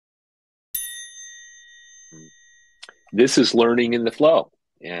This is learning in the flow.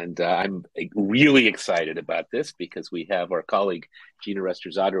 And I'm really excited about this because we have our colleague, Gina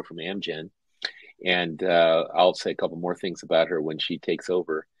Rester-Zodrow from Amgen. And I'll say a couple more things about her when she takes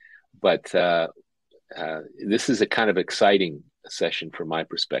over. But this is a kind of exciting session from my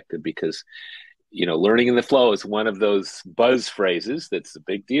perspective because, you know, learning in the flow is one of those buzz phrases that's a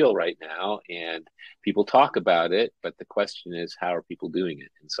big deal right now. And people talk about it, but the question is, how are people doing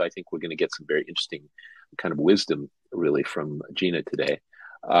it? And so I think we're going to get some very interesting kind of wisdom really from Gina today.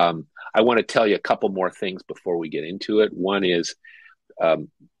 I want to tell you a couple more things before we get into it. One is,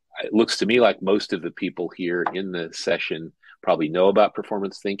 it looks to me like most of the people here in the session probably know about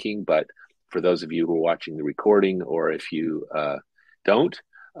performance thinking, but for those of you who are watching the recording, or if you don't,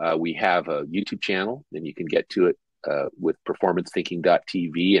 we have a YouTube channel, and you can get to it with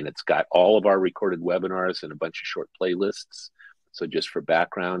performancethinking.tv, and it's got all of our recorded webinars and a bunch of short playlists. So just for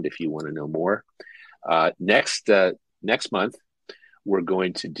background, if you want to know more. Next month, we're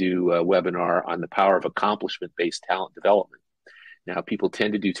going to do a webinar on the power of accomplishment-based talent development. Now, people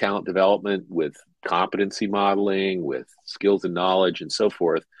tend to do talent development with competency modeling, with skills and knowledge, and so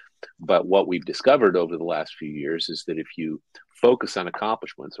forth. But what we've discovered over the last few years is that if you focus on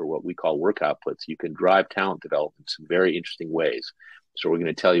accomplishments, or what we call work outputs, you can drive talent development in some very interesting ways. So we're going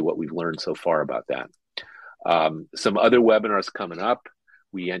to tell you what we've learned so far about that. Some other webinars coming up.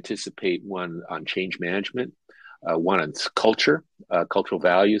 We anticipate one on change management, one on culture, cultural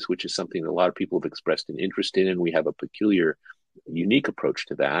values, which is something that a lot of people have expressed an interest in, and we have a peculiar, unique approach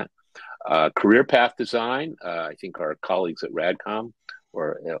to that. Career path design. I think our colleagues at Radcom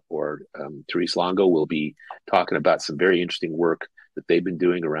or Therese Longo will be talking about some very interesting work that they've been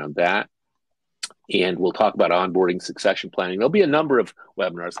doing around that. And we'll talk about onboarding, succession planning. There'll be a number of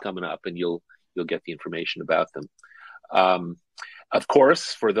webinars coming up, and you'll get the information about them. Of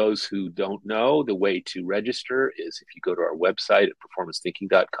course, for those who don't know, the way to register is if you go to our website at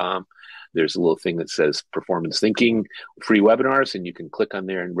performancethinking.com. There's a little thing that says Performance Thinking free webinars, and you can click on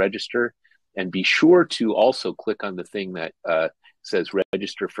there and register. And be sure to also click on the thing that says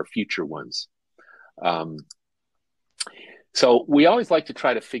register for future ones. So we always like to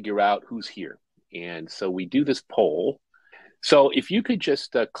try to figure out who's here. And so we do this poll. So if you could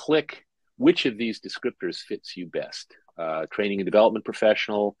just click which of these descriptors fits you best. Training and development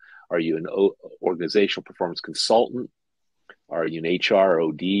professional? Are you an organizational performance consultant? Are you an HR,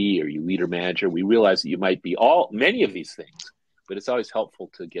 OD? Are you leader manager? We realize that you might be many of these things, but it's always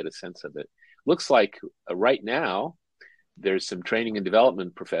helpful to get a sense of it. Looks like right now, there's some training and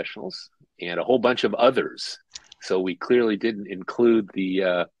development professionals and a whole bunch of others. So we clearly didn't include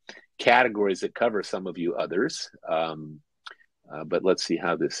the categories that cover some of you others. But let's see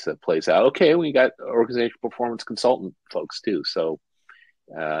how this plays out. Okay, we got organizational performance consultant folks too. So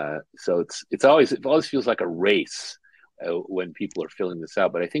it always feels like a race when people are filling this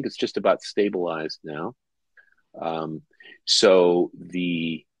out. But I think it's just about stabilized now.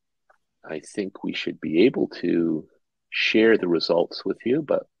 I think we should be able to share the results with you,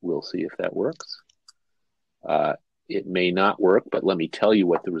 but we'll see if that works. It may not work, but let me tell you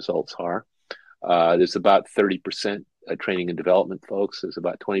what the results are. There's about 30% training and development folks. There's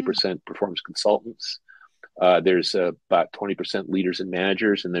about 20% performance consultants. There's about 20% leaders and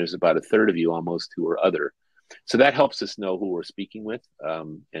managers, and there's about a third of you almost who are other. So that helps us know who we're speaking with,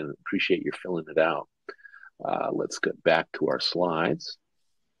 and appreciate your filling it out. Let's get back to our slides.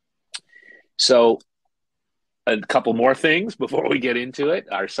 So a couple more things before we get into it.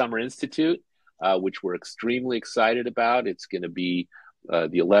 Our Summer Institute, which we're extremely excited about. It's going to be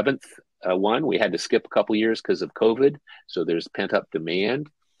the 11th one. We had to skip a couple years because of COVID, so there's pent-up demand.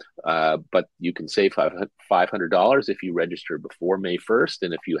 But you can save $500 if you register before May 1st.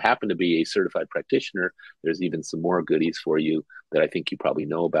 And if you happen to be a certified practitioner, there's even some more goodies for you that I think you probably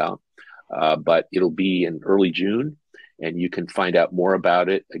know about. But it'll be in early June, and you can find out more about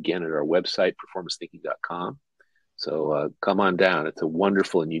it, again, at our website, performancethinking.com. So come on down. It's a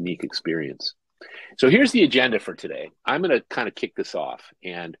wonderful and unique experience. So here's the agenda for today. I'm going to kind of kick this off,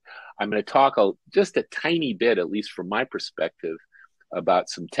 and I'm going to talk just a tiny bit, at least from my perspective, about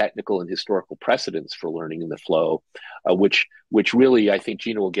some technical and historical precedents for learning in the flow, which really I think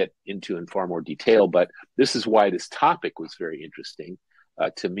Gina will get into in far more detail. But this is why this topic was very interesting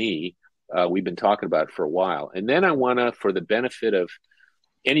to me. We've been talking about it for a while. And then I want to, for the benefit of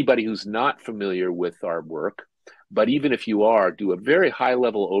anybody who's not familiar with our work, but even if you are, do a very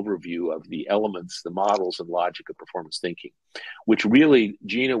high-level overview of the elements, the models, and logic of performance thinking, which really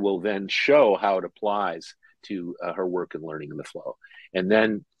Gina will then show how it applies to her work in learning in the flow. And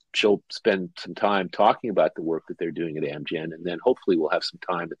then she'll spend some time talking about the work that they're doing at Amgen, and then hopefully we'll have some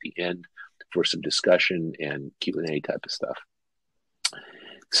time at the end for some discussion and Q&A type of stuff.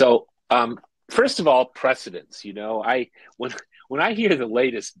 So first of all, precedents. When I hear the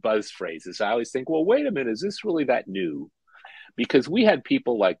latest buzz phrases, I always think, well, wait a minute, is this really that new? Because we had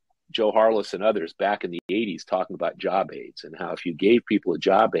people like Joe Harless and others back in the 80s talking about job aids and how if you gave people a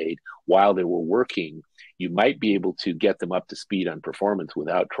job aid while they were working, you might be able to get them up to speed on performance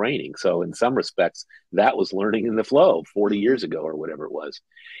without training. So in some respects, that was learning in the flow 40 years ago or whatever it was.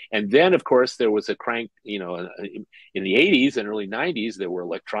 And then, of course, there was a crank, in the 80s and early 90s, there were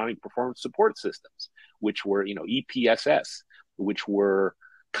electronic performance support systems, which were, EPSS, which were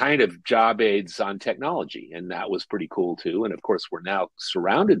kind of job aids on technology, and that was pretty cool too. And of course, we're now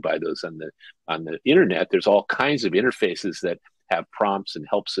surrounded by those on the internet. There's all kinds of interfaces that have prompts and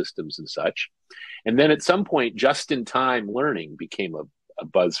help systems and such. And then at some point, just-in-time learning became a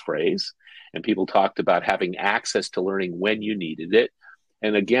buzz phrase, and people talked about having access to learning when you needed it.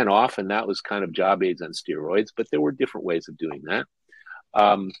 And again, often that was kind of job aids on steroids, but there were different ways of doing that.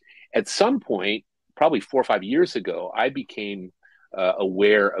 At some point, probably 4 or 5 years ago, I became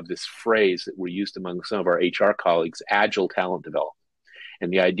aware of this phrase that we used among some of our HR colleagues, agile talent development.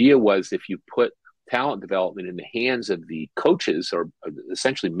 And the idea was if you put talent development in the hands of the coaches or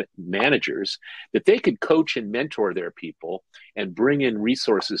essentially managers, that they could coach and mentor their people and bring in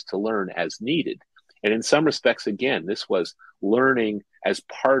resources to learn as needed. And in some respects, again, this was learning as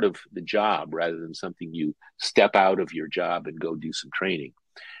part of the job rather than something you step out of your job and go do some training.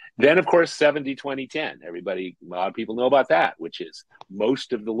 Then, of course, 70-20-10. A lot of people know about that, which is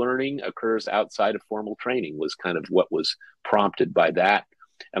most of the learning occurs outside of formal training was kind of what was prompted by that.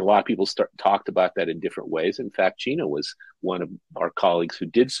 And a lot of people talked about that in different ways. In fact, Gina was one of our colleagues who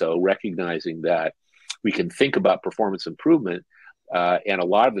did so, recognizing that we can think about performance improvement and a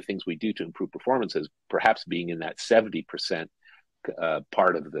lot of the things we do to improve performance as perhaps being in that 70%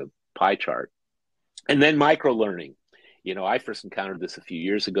 part of the pie chart. And then micro-learning. I first encountered this a few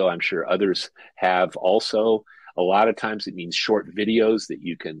years ago. I'm sure others have also. A lot of times it means short videos that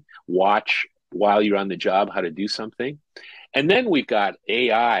you can watch while you're on the job how to do something. And then we've got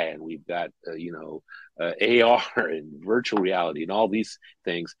AI and we've got, AR and virtual reality and all these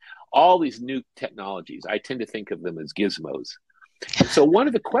things, all these new technologies. I tend to think of them as gizmos. And so one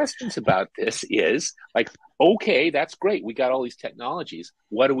of the questions about this is like, okay, that's great. We got all these technologies.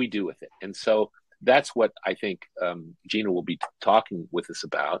 What do we do with it? And so that's what I think Gina will be talking with us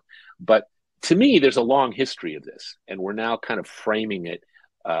about. But to me, there's a long history of this, and we're now kind of framing it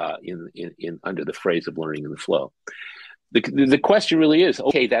in under the phrase of learning in the flow. The question really is,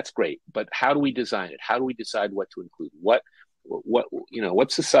 okay, that's great, but how do we design it? How do we decide what to include?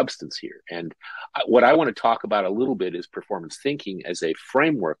 What's the substance here? And what I want to talk about a little bit is performance thinking as a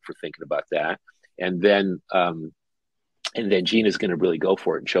framework for thinking about that, and then Gina's going to really go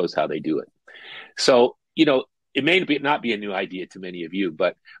for it and show us how they do it. So, it may not be a new idea to many of you,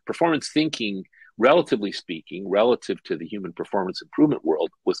 but performance thinking, relatively speaking, relative to the human performance improvement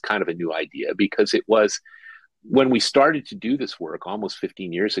world, was kind of a new idea because it was when we started to do this work almost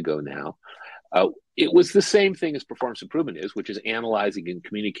 15 years ago now. It was the same thing as performance improvement is, which is analyzing and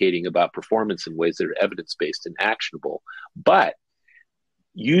communicating about performance in ways that are evidence-based and actionable, but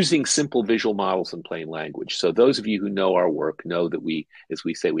using simple visual models in plain language. So those of you who know our work know that we, as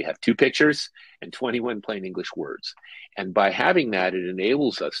we say, we have 2 pictures and 21 plain English words. And by having that, it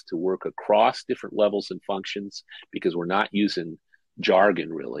enables us to work across different levels and functions because we're not using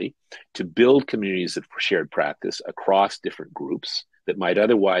jargon really, to build communities of shared practice across different groups that might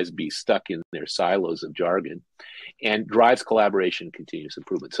otherwise be stuck in their silos of jargon, and drives collaboration and continuous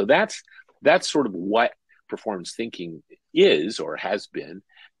improvement. So that's sort of what performance thinking is or has been.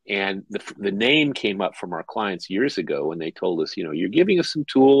 And the name came up from our clients years ago when they told us, you're giving us some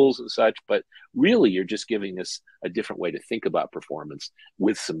tools and such, but really you're just giving us a different way to think about performance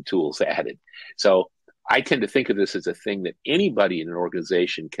with some tools added. So I tend to think of this as a thing that anybody in an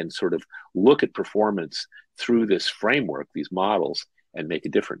organization can sort of look at performance through this framework, these models, and make a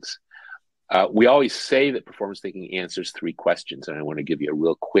difference. We always say that performance thinking answers 3 questions, and I want to give you a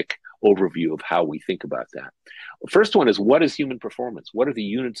real quick overview of how we think about that. The first one is, what is human performance? What are the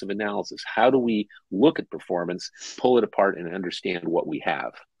units of analysis? How do we look at performance, pull it apart, and understand what we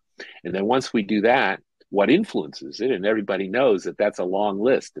have? And then once we do that, what influences it? And everybody knows that that's a long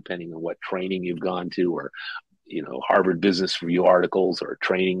list, depending on what training you've gone to, or Harvard Business Review articles or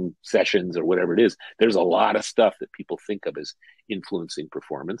training sessions or whatever it is. There's a lot of stuff that people think of as influencing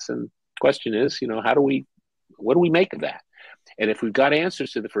performance. And question is, what do we make of that? And if we've got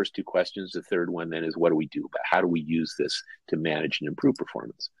answers to the first 2 questions, the third one then is, what do we do about how do we use this to manage and improve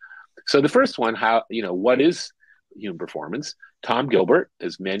performance? So the first one, what is human performance. Tom Gilbert,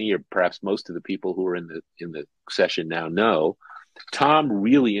 as many or perhaps most of the people who are in the session now know, Tom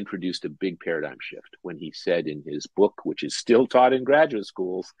really introduced a big paradigm shift when he said in his book, which is still taught in graduate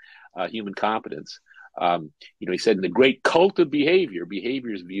schools, Human Competence, he said, in the great cult of behavior,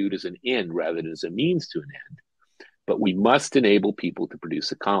 behavior is viewed as an end rather than as a means to an end. But we must enable people to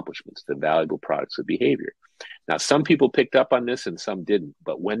produce accomplishments, the valuable products of behavior. Now, some people picked up on this and some didn't.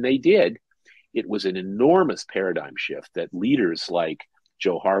 But when they did, it was an enormous paradigm shift that leaders like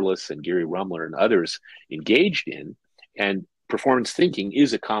Joe Harless and Gary Rumler and others engaged in. And performance thinking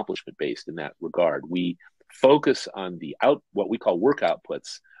is accomplishment based in that regard. We focus on what we call work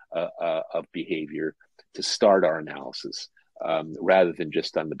outputs of behavior to start our analysis rather than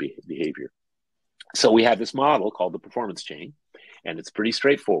just on the behavior. So we have this model called the performance chain, and it's pretty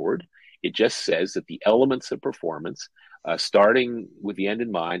straightforward. It just says that the elements of performance, starting with the end in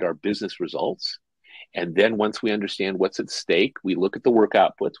mind, are business results. And then once we understand what's at stake, we look at the work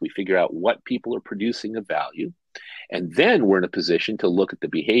outputs, we figure out what people are producing of value, and then we're in a position to look at the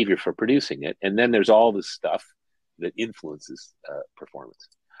behavior for producing it. And then there's all this stuff that influences performance.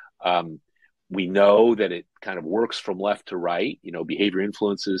 We know that it kind of works from left to right. Behavior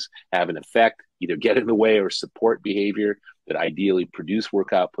influences have an effect, either get in the way or support behavior that ideally produce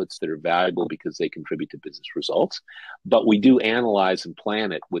work outputs that are valuable because they contribute to business results. But we do analyze and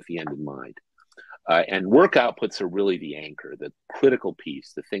plan it with the end in mind. And work outputs are really the anchor, the critical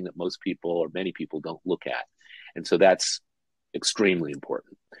piece, the thing that most people or many people don't look at. And so that's extremely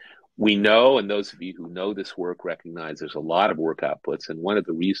important. We know, and those of you who know this work recognize there's a lot of work outputs. And one of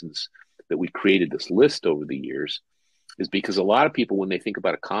the reasons that we created this list over the years is because a lot of people, when they think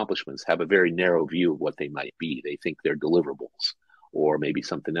about accomplishments, have a very narrow view of what they might be. They think they're deliverables or maybe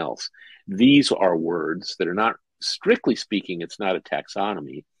something else. These are words that are not, strictly speaking, it's not a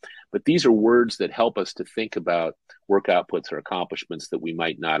taxonomy, but these are words that help us to think about work outputs or accomplishments that we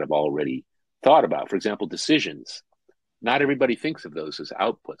might not have already thought about. For example, decisions. Not everybody thinks of those as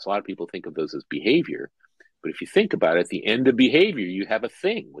outputs. A lot of people think of those as behavior. But if you think about it, at the end of behavior, you have a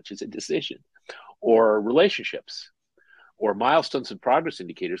thing, which is a decision, or relationships, or milestones and progress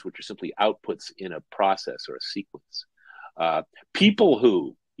indicators, which are simply outputs in a process or a sequence. People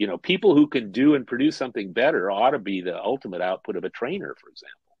who can do and produce something better ought to be the ultimate output of a trainer, for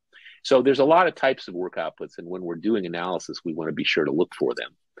example. So there's a lot of types of work outputs, and when we're doing analysis, we want to be sure to look for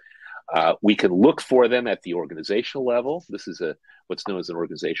them. We can look for them at the organizational level. This is what's known as an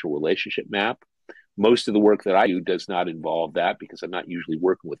organizational relationship map. Most of the work that I do does not involve that because I'm not usually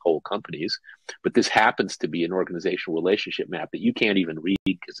working with whole companies, but this happens to be an organizational relationship map that you can't even read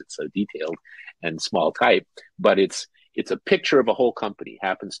because it's so detailed and small type, but it's a picture of a whole company,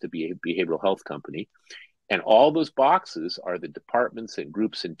 happens to be a behavioral health company. And all those boxes are the departments and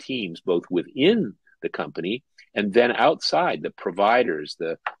groups and teams, both within the company and then outside, the providers,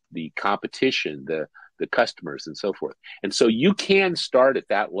 the competition, the customers, and so forth. And so you can start at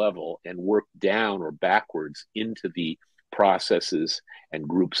that level and work down or backwards into the processes and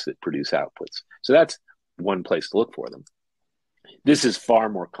groups that produce outputs. So that's one place to look for them. This is far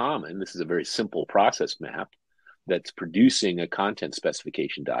more common. This is a very simple process map that's producing a content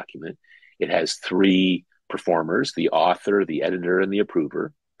specification document. It has three performers: the author, the editor, and the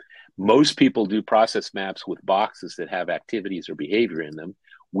approver. Most people do process maps with boxes that have activities or behavior in them.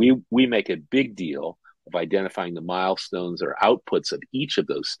 We make a big deal of identifying the milestones or outputs of each of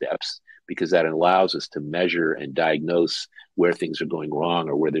those steps, because that allows us to measure and diagnose where things are going wrong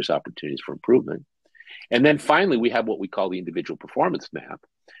or where there's opportunities for improvement. And then finally, we have what we call the individual performance map,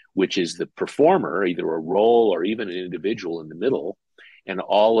 which is the performer, either a role or even an individual in the middle, and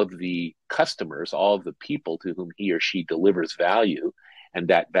all of the customers, all of the people to whom he or she delivers value. And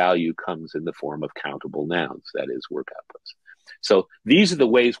that value comes in the form of countable nouns, that is, work outputs. So these are the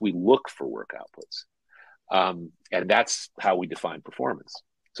ways we look for work outputs. And that's how we define performance.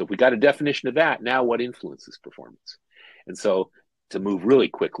 So if we got a definition of that, now what influences performance? And so to move really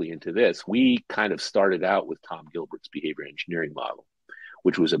quickly into this, we kind of started out with Tom Gilbert's behavior engineering model,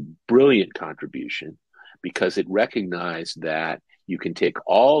 which was a brilliant contribution because it recognized that you can take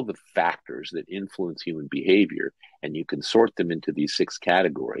all the factors that influence human behavior and you can sort them into these 6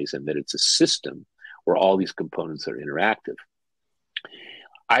 categories, and that it's a system where all these components are interactive.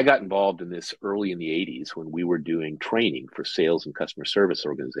 I got involved in this early in the 80s when we were doing training for sales and customer service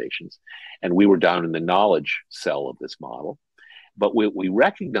organizations, and we were down in the knowledge cell of this model. But what we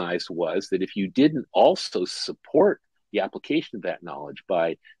recognized was that if you didn't also support the application of that knowledge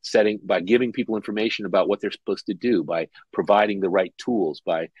by giving people information about what they're supposed to do, by providing the right tools,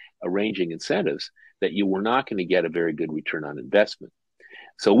 by arranging incentives, that you were not going to get a very good return on investment.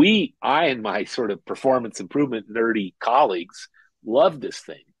 So I and my sort of performance improvement nerdy colleagues loved this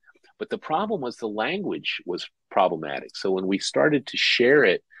thing. But the problem was the language was problematic. So when we started to share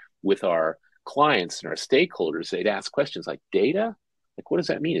it with our clients and our stakeholders, they'd ask questions like data? Like, what does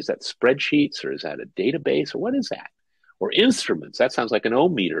that mean? Is that spreadsheets or is that a database or what is that? Or instruments? That sounds like an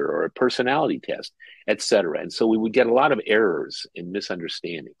ohm meter or a personality test, et cetera. And so we would get a lot of errors and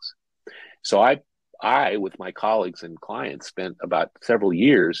misunderstandings. So I, with my colleagues and clients, spent about several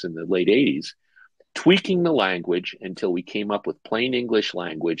years in the late 80s tweaking the language until we came up with plain English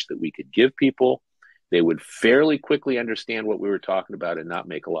language that we could give people. They would fairly quickly understand what we were talking about and not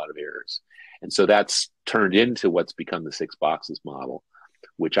make a lot of errors. And so that's turned into what's become the 6 boxes model,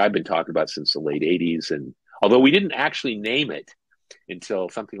 which I've been talking about since the late 80s. And although we didn't actually name it until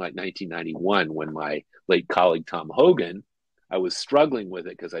something like 1991, when my late colleague Tom Hogan, I was struggling with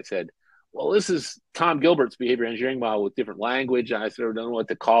it because I said, well, this is Tom Gilbert's behavior engineering model with different language. And I sort of don't know what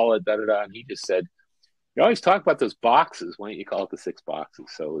to call it, And he just said, you always talk about those boxes. Why don't you call it the 6 boxes?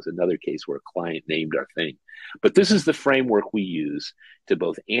 So it was another case where a client named our thing. But this is the framework we use to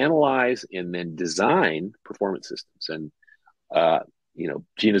both analyze and then design performance systems. And,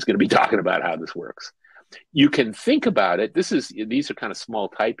 Gina's going to be talking about how this works. You can think about it. These are kind of small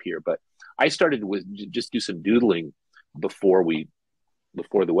type here, but I started with just do some doodling before the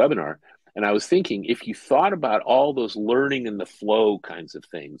webinar. And I was thinking, if you thought about all those learning in the flow kinds of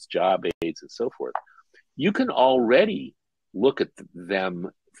things, job aids and so forth, you can already look at them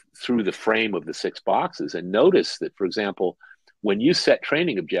through the frame of the 6 boxes and notice that, for example, when you set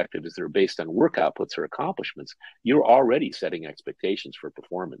training objectives that are based on work outputs or accomplishments, you're already setting expectations for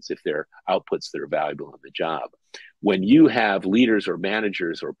performance if they're outputs that are valuable on the job. When you have leaders or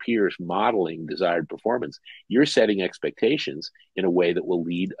managers or peers modeling desired performance, you're setting expectations in a way that will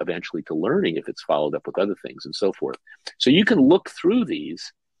lead eventually to learning if it's followed up with other things and so forth. So you can look through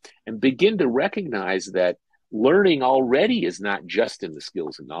these and begin to recognize that learning already is not just in the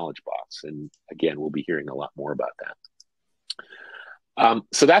skills and knowledge box. And again, we'll be hearing a lot more about that.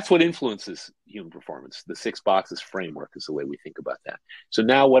 So that's what influences human performance. The 6 boxes framework is the way we think about that. So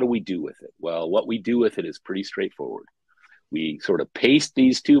now what do we do with it? Well, what we do with it is pretty straightforward. We sort of paste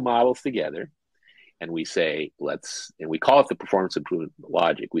these 2 models together and we say, and we call it the performance improvement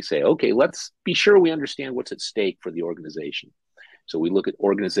logic. We say, okay, let's be sure we understand what's at stake for the organization. So we look at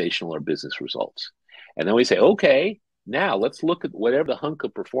organizational or business results. And then we say, okay, now let's look at whatever the hunk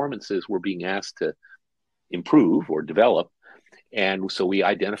of performance is we're being asked to improve or develop. And so we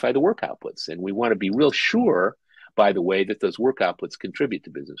identify the work outputs. And we want to be real sure, by the way, that those work outputs contribute to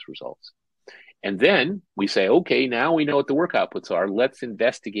business results. And then we say, okay, now we know what the work outputs are. Let's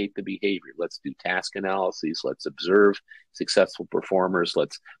investigate the behavior. Let's do task analyses. Let's observe successful performers.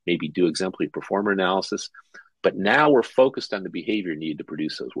 Let's maybe do exemplary performer analysis. But now we're focused on the behavior needed to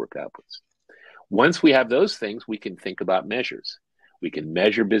produce those work outputs. Once we have those things, we can think about measures. We can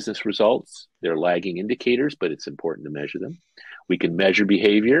measure business results. They're lagging indicators, but it's important to measure them. We can measure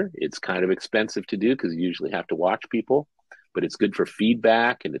behavior. It's kind of expensive to do because you usually have to watch people, but it's good for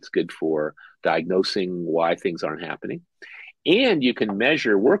feedback and it's good for diagnosing why things aren't happening. And you can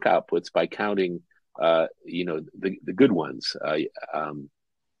measure work outputs by counting, the good ones.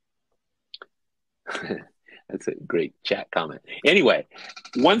 That's a great chat comment. Anyway,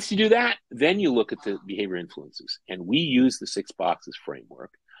 once you do that, then you look at the behavior influences. And we use the 6 boxes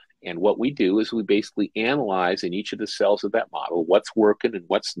framework. And what we do is we basically analyze in each of the cells of that model what's working and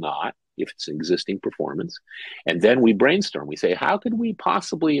what's not, if it's existing performance. And then we brainstorm. We say, how could we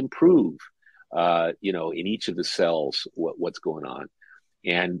possibly improve, in each of the cells, what's going on?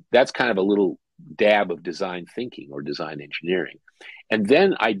 And that's kind of a little dab of design thinking or design engineering. And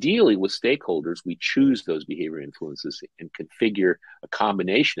then ideally with stakeholders, we choose those behavior influences and configure a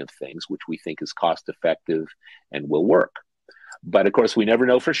combination of things which we think is cost effective and will work. But of course, we never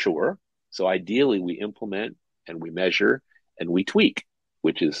know for sure. So ideally we implement and we measure and we tweak,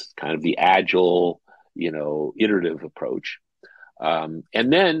 which is kind of the agile, iterative approach. And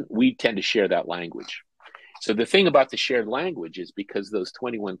then we tend to share that language. So the thing about the shared language is because those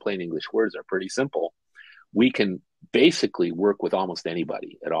 21 plain English words are pretty simple, we can basically work with almost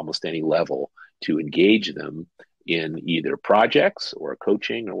anybody at almost any level to engage them in either projects or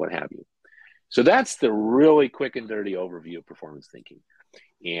coaching or what have you. So that's the really quick and dirty overview of performance thinking.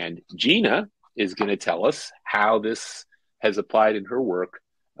 And Gina is going to tell us how this has applied in her work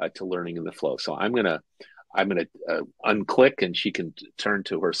to learning in the flow. So I'm going to unclick and she can turn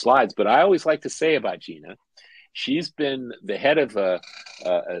to her slides. But I always like to say about Gina, she's been the head of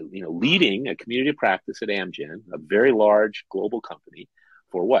leading a community of practice at Amgen, a very large global company,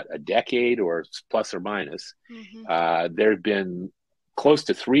 for a decade or plus or minus. Mm-hmm. There have been close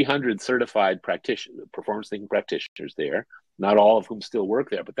to 300 certified performance thinking practitioners there, not all of whom still work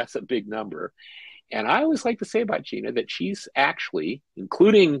there, but that's a big number. And I always like to say about Gina that she's actually,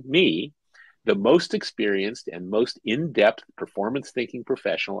 including me, the most experienced and most in-depth performance thinking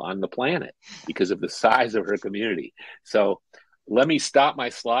professional on the planet because of the size of her community. So let me stop my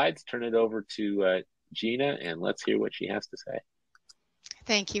slides, turn it over to Gina, and let's hear what she has to say.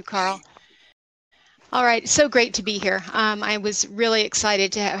 Thank you, Carl. All right, so great to be here. I was really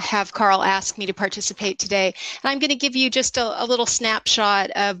excited to have Carl ask me to participate today. And I'm going to give you just a little snapshot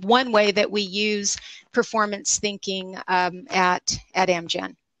of one way that we use performance thinking at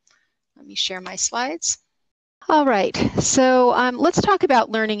Amgen. Let me share my slides. All right, so let's talk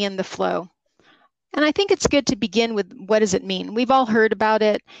about learning in the flow. And I think it's good to begin with, what does it mean? We've all heard about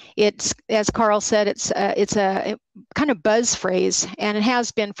it. It's, as Carl said, it's a kind of buzz phrase, and it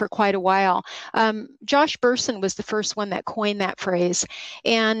has been for quite a while. Josh Bersin was the first one that coined that phrase,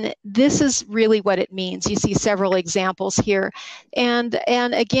 and this is really what it means. You see several examples here, and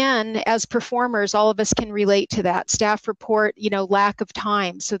again, as performers, all of us can relate to that. Staff report, lack of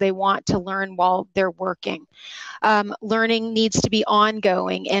time, so they want to learn while they're working. Learning needs to be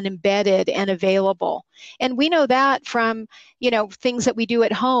ongoing and embedded and available. And we know that from, things that we do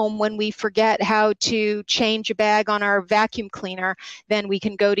at home. When we forget how to change a bag on our vacuum cleaner, then we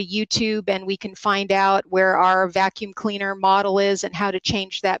can go to YouTube and we can find out where our vacuum cleaner model is and how to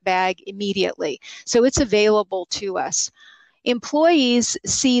change that bag immediately. So it's available to us. Employees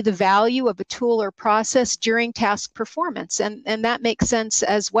see the value of a tool or process during task performance, and that makes sense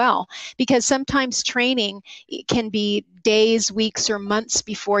as well, because sometimes training can be days, weeks, or months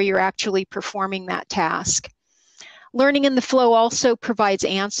before you're actually performing that task. Learning in the flow also provides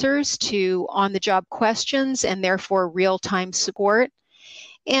answers to on-the-job questions and therefore real-time support.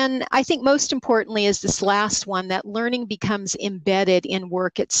 And I think most importantly is this last one, that learning becomes embedded in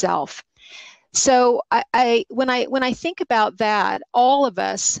work itself. So when I think about that, all of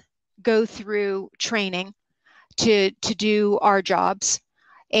us go through training to do our jobs,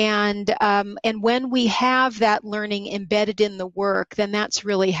 and when we have that learning embedded in the work, then that's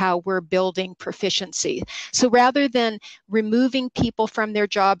really how we're building proficiency. So rather than removing people from their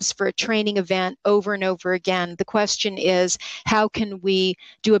jobs for a training event over and over again, the question is, how can we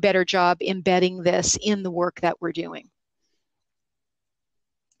do a better job embedding this in the work that we're doing?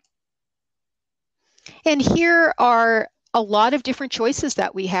 And here are a lot of different choices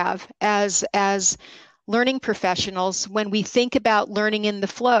that we have as learning professionals when we think about learning in the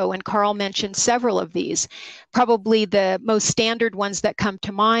flow, and Carl mentioned several of these. Probably the most standard ones that come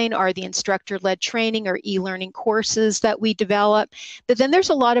to mind are the instructor-led training or e-learning courses that we develop. But then there's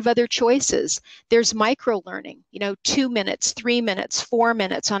a lot of other choices. There's micro-learning, 2 minutes, 3 minutes, 4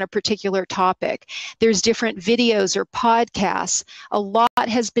 minutes on a particular topic. There's different videos or podcasts. A lot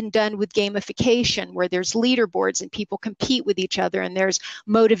has been done with gamification, where there's leaderboards and people compete with each other, and there's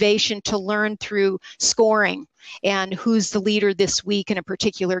motivation to learn through scoring and who's the leader this week in a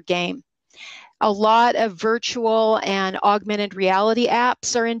particular game. A lot of virtual and augmented reality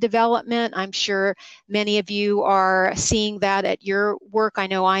apps are in development. I'm sure many of you are seeing that at your work. I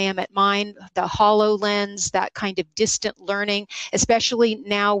know I am at mine. The HoloLens, that kind of distant learning, especially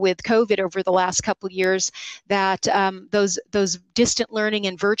now with COVID over the last couple of years, that those distant learning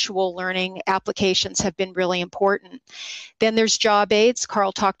and virtual learning applications have been really important. Then there's job aids.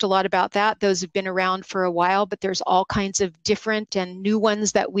 Carl talked a lot about that. Those have been around for a while, but there's all kinds of different and new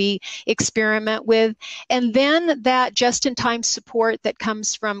ones that we experiment with. And then that just-in-time support that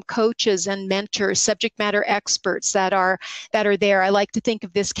comes from coaches and mentors, subject matter experts that are there. I like to think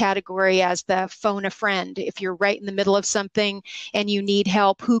of this category as the phone a friend. If you're right in the middle of something and you need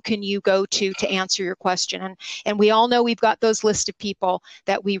help, who can you go to answer your question? And we all know we've got those list of people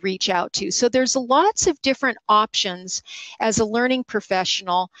that we reach out to. So there's lots of different options as a learning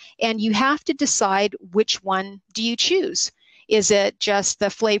professional, and you have to decide which one do you choose. Is it just the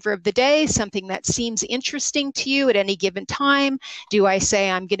flavor of the day, something that seems interesting to you at any given time? Do I say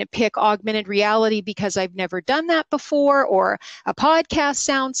I'm going to pick augmented reality because I've never done that before, or a podcast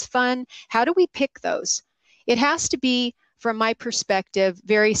sounds fun? How do we pick those? It has to be, from my perspective,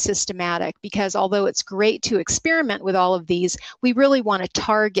 very systematic, because although it's great to experiment with all of these, we really want to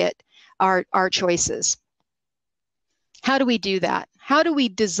target our choices. How do we do that? How do we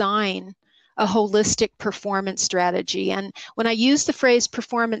design a holistic performance strategy? And when I use the phrase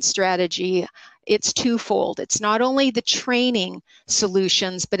performance strategy, it's twofold. It's not only the training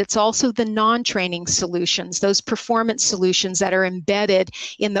solutions, but it's also the non-training solutions, those performance solutions that are embedded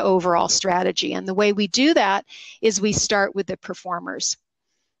in the overall strategy. And the way we do that is we start with the performers.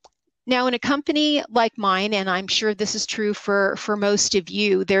 Now, in a company like mine, and I'm sure this is true for most of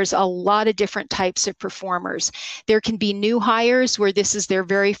you, there's a lot of different types of performers. There can be new hires where this is their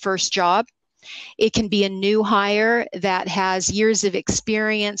very first job. It can be a new hire that has years of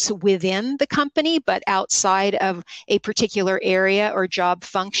experience within the company, but outside of a particular area or job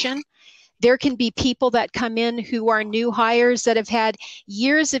function. There can be people that come in who are new hires that have had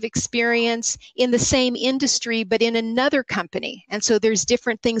years of experience in the same industry, but in another company. And so there's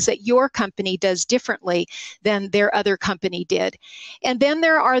different things that your company does differently than their other company did. And then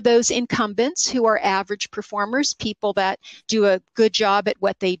there are those incumbents who are average performers, people that do a good job at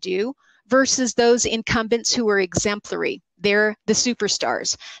what they do, versus those incumbents who are exemplary. They're the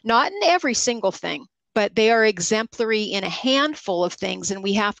superstars, not in every single thing, but they are exemplary in a handful of things, and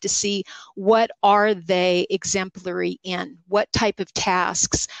we have to see what are they exemplary in? What type of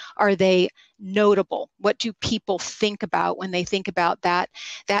tasks are they notable? What do people think about when they think about that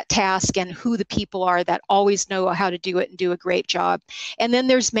task, and who the people are that always know how to do it and do a great job? And then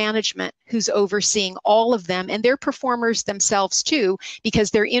there's management, who's overseeing all of them, and they're performers themselves too, because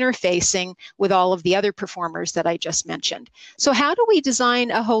they're interfacing with all of the other performers that I just mentioned. So how do we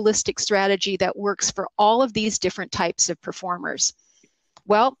design a holistic strategy that works for all of these different types of performers?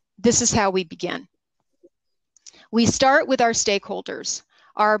 Well, this is how we begin. We start with our stakeholders.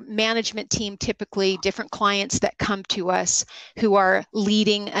 Our management team, typically different clients that come to us who are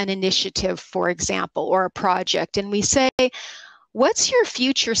leading an initiative, for example, or a project. And we say, what's your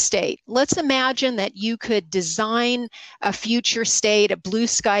future state? Let's imagine that you could design a future state, a blue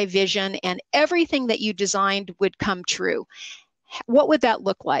sky vision, and everything that you designed would come true. What would that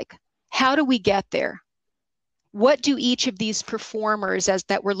look like? How do we get there? What do each of these performers, as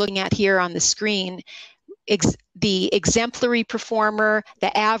that we're looking at here on the screen, the exemplary performer,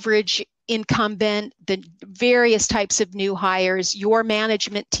 the average incumbent, the various types of new hires, your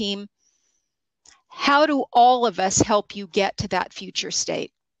management team, how do all of us help you get to that future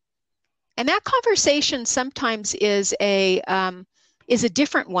state? And that conversation sometimes is a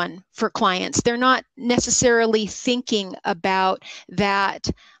different one for clients. They're not necessarily thinking about that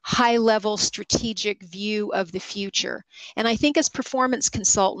high-level strategic view of the future. And I think as performance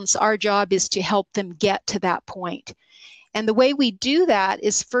consultants, our job is to help them get to that point. And the way we do that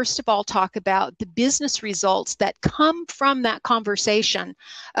is, first of all, talk about the business results that come from that conversation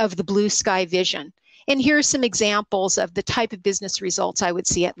of the blue sky vision. And here are some examples of the type of business results I would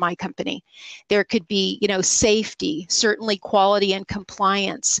see at my company. There could be, safety, certainly quality and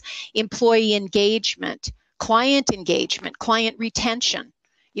compliance, employee engagement, client retention,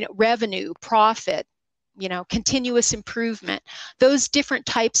 revenue, profit, continuous improvement. Those different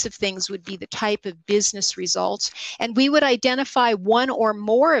types of things would be the type of business results. And we would identify one or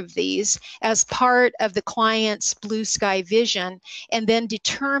more of these as part of the client's blue sky vision, and then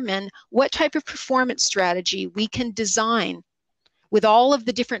determine what type of performance strategy we can design with all of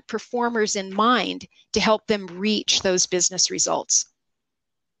the different performers in mind to help them reach those business results.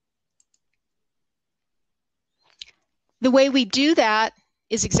 The way we do that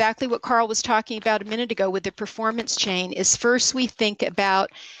is exactly what Carl was talking about a minute ago with the performance chain. Is first we think about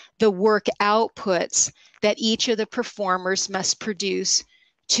the work outputs that each of the performers must produce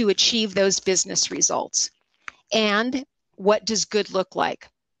to achieve those business results. And what does good look like?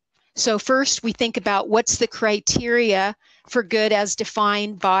 So first we think about what's the criteria for good as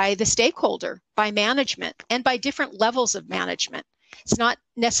defined by the stakeholder, by management, and by different levels of management. It's not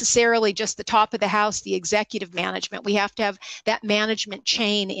necessarily just the top of the house, the executive management. We have to have that management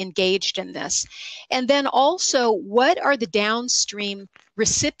chain engaged in this. And then also, what are the downstream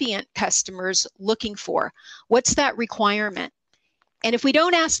recipient customers looking for? What's that requirement? And if we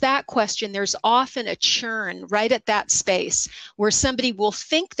don't ask that question, there's often a churn right at that space where somebody will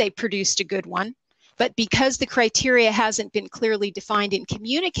think they produced a good one, but because the criteria hasn't been clearly defined and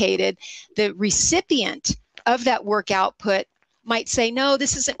communicated, the recipient of that work output might say, no,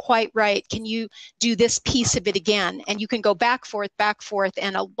 this isn't quite right. Can you do this piece of it again? And you can go back, forth,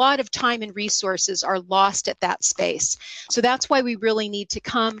 and a lot of time and resources are lost at that space. So that's why we really need to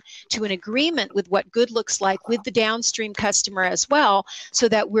come to an agreement with what good looks like with the downstream customer as well, so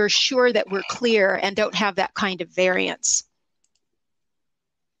that we're sure that we're clear and don't have that kind of variance.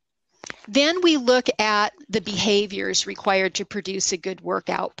 Then we look at the behaviors required to produce a good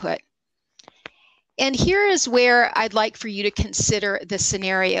work output. And here is where I'd like for you to consider the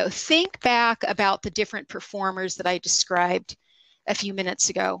scenario. Think back about the different performers that I described a few minutes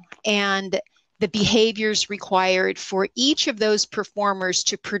ago and the behaviors required for each of those performers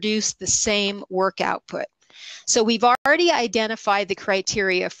to produce the same work output. So we've already identified the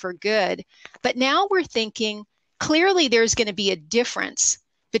criteria for good, but now we're thinking clearly there's going to be a difference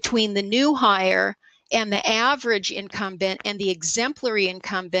between the new hire and the average incumbent and the exemplary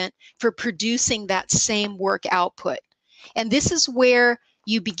incumbent for producing that same work output. And this is where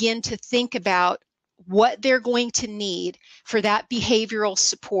you begin to think about what they're going to need for that behavioral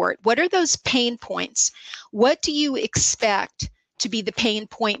support. What are those pain points? What do you expect to be the pain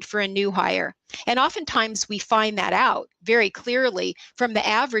point for a new hire? And oftentimes we find that out very clearly from the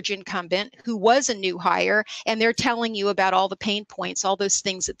average incumbent who was a new hire, and they're telling you about all the pain points, all those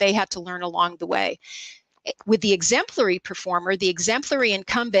things that they had to learn along the way. With the exemplary performer, the exemplary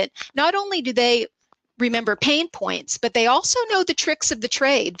incumbent, not only do they remember pain points, but they also know the tricks of the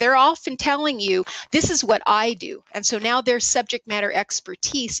trade. They're often telling you, this is what I do. And so now their subject matter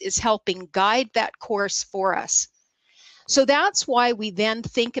expertise is helping guide that course for us. So that's why we then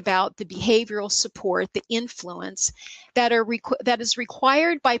think about the behavioral support, the influence that is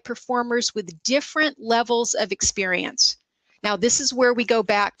required by performers with different levels of experience. Now, this is where we go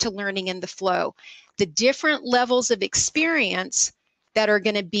back to learning in the flow. The different levels of experience that are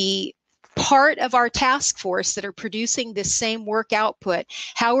going to be part of our task force that are producing this same work output.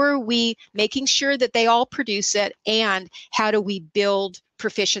 How are we making sure that they all produce it, and how do we build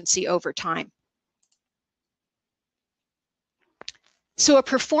proficiency over time? So a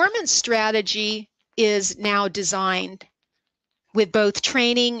performance strategy is now designed with both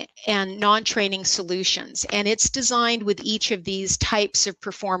training and non-training solutions, and it's designed with each of these types of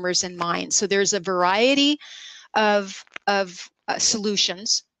performers in mind. So there's a variety of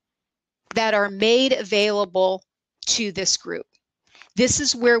solutions that are made available to this group. This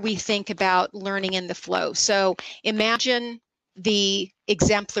is where we think about learning in the flow. So imagine the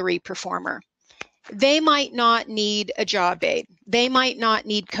exemplary performer. They might not need a job aid. They might not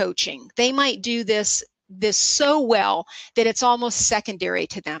need coaching. They might do this so well that it's almost secondary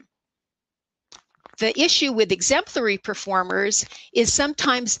to them. The issue with exemplary performers is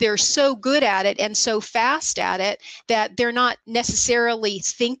sometimes they're so good at it and so fast at it that they're not necessarily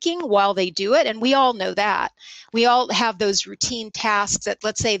thinking while they do it. And we all know that. We all have those routine tasks that,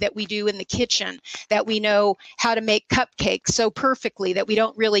 let's say, that we do in the kitchen, that we know how to make cupcakes so perfectly that we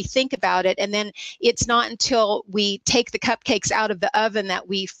don't really think about it. And then it's not until we take the cupcakes out of the oven that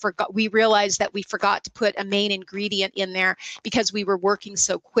we realize that we forgot to put a main ingredient in there because we were working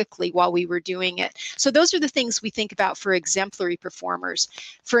so quickly while we were doing it. So those are the things we think about for exemplary performers.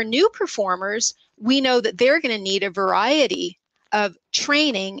 For new performers, we know that they're going to need a variety of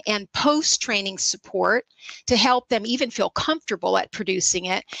training and post-training support to help them even feel comfortable at producing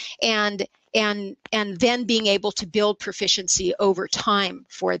it, and then being able to build proficiency over time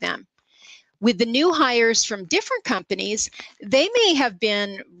for them. With the new hires from different companies, they may have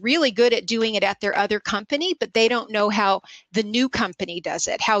been really good at doing it at their other company, but they don't know how the new company does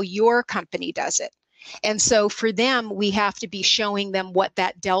it, how your company does it. And so for them, we have to be showing them what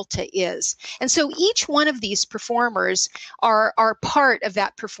that delta is. And so each one of these performers are part of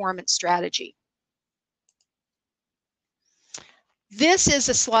that performance strategy. This is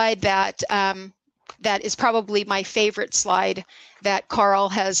a slide that that is probably my favorite slide that Carl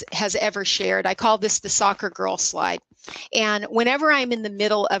has ever shared. I call this the soccer girl slide. And whenever I'm in the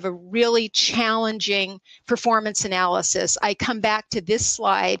middle of a really challenging performance analysis, I come back to this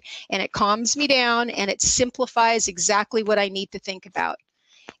slide and it calms me down and it simplifies exactly what I need to think about.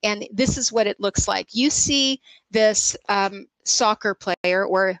 And this is what it looks like. You see this soccer player,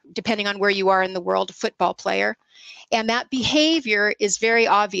 or depending on where you are in the world, a football player. And that behavior is very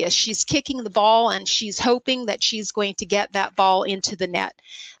obvious. She's kicking the ball and she's hoping that she's going to get that ball into the net.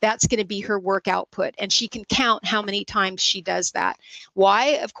 That's going to be her work output. And she can count how many times she does that.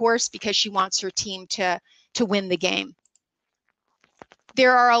 Why? Of course, because she wants her team to win the game.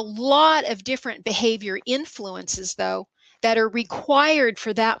 There are a lot of different behavior influences, though, that are required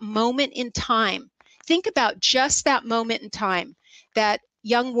for that moment in time. Think about just that moment in time, that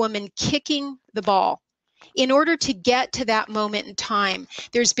young woman kicking the ball. In order to get to that moment in time,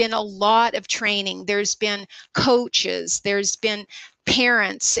 there's been a lot of training. There's been coaches, there's been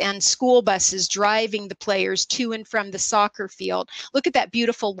parents and school buses driving the players to and from the soccer field. Look at that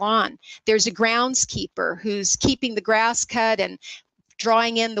beautiful lawn. There's a groundskeeper who's keeping the grass cut and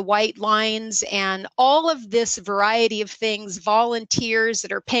drawing in the white lines, and all of this variety of things, volunteers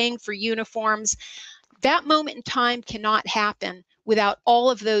that are paying for uniforms. That moment in time cannot happen without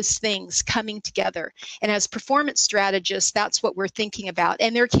all of those things coming together. And as performance strategists, that's what we're thinking about.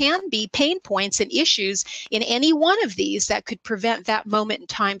 And there can be pain points and issues in any one of these that could prevent that moment in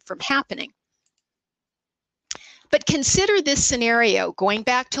time from happening. But consider this scenario, going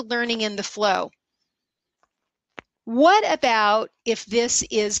back to learning in the flow. What about if this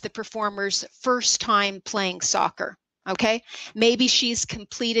is the performer's first time playing soccer? Okay, maybe she's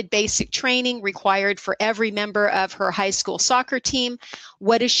completed basic training required for every member of her high school soccer team.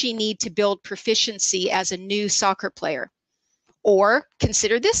 What does she need to build proficiency as a new soccer player? Or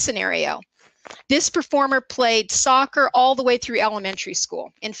consider this scenario. This performer played soccer all the way through elementary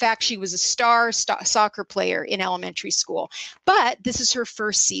school. In fact, she was a star soccer player in elementary school, but this is her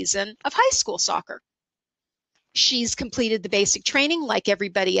first season of high school soccer. She's completed the basic training like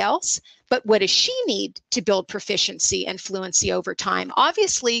everybody else, but what does she need to build proficiency and fluency over time?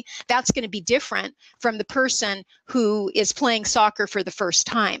 Obviously, that's going to be different from the person who is playing soccer for the first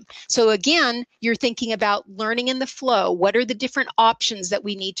time. So again, you're thinking about learning in the flow. What are the different options that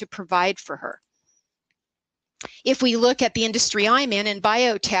we need to provide for her? If we look at the industry I'm in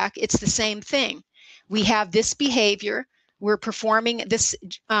biotech, it's the same thing. We have this behavior. We're performing, this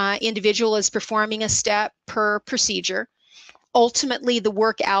individual is performing a step per procedure. Ultimately, the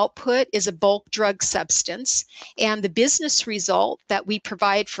work output is a bulk drug substance, and the business result that we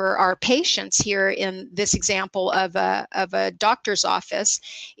provide for our patients here in this example of a doctor's office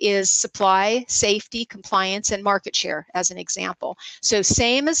is supply, safety, compliance, and market share as an example. So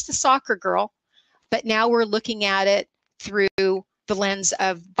same as the soccer girl, but now we're looking at it through the lens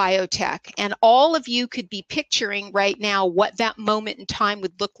of biotech. And all of you could be picturing right now what that moment in time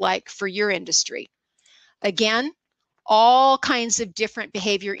would look like for your industry. Again, all kinds of different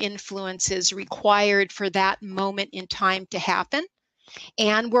behavior influences required for that moment in time to happen.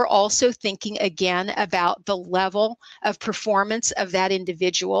 And we're also thinking again about the level of performance of that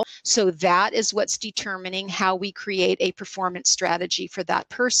individual. So that is what's determining how we create a performance strategy for that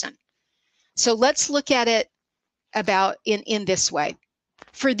person. So let's look at it about in this way.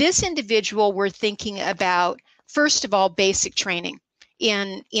 For this individual, we're thinking about, first of all, basic training.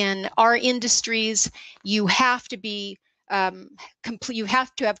 In our industries, you have to be you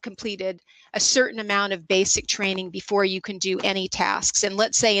have to have completed a certain amount of basic training before you can do any tasks. And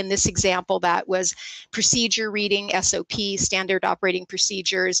let's say in this example, that was procedure reading, SOP, standard operating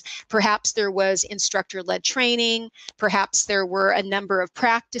procedures. Perhaps there was instructor-led training. Perhaps there were a number of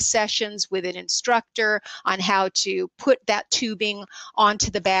practice sessions with an instructor on how to put that tubing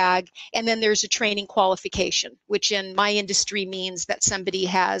onto the bag. And then there's a training qualification, which in my industry means that somebody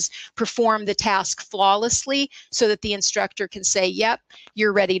has performed the task flawlessly so that the instructor can say, yep,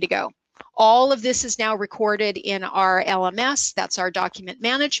 you're ready to go. All of this is now recorded in our LMS. That's our document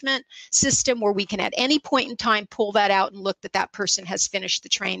management system, where we can at any point in time pull that out and look that that person has finished the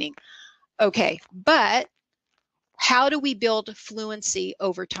training. Okay, but how do we build fluency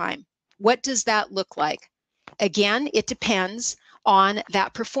over time? What does that look like? Again, it depends on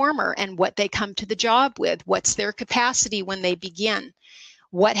that performer and what they come to the job with. What's their capacity when they begin?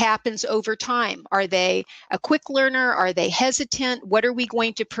 What happens over time? Are they a quick learner? Are they hesitant? What are we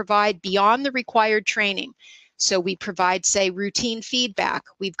going to provide beyond the required training? So we provide, say, routine feedback.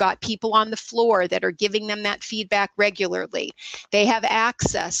 We've got people on the floor that are giving them that feedback regularly. They have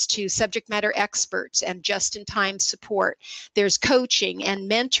access to subject matter experts and just-in-time support. There's coaching and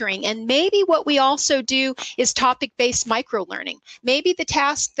mentoring. And maybe what we also do is topic-based micro-learning. Maybe the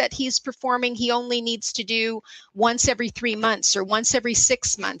task that he's performing, he only needs to do once every 3 months or once every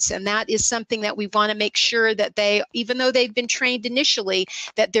 6 months. And that is something that we want to make sure that they, even though they've been trained initially,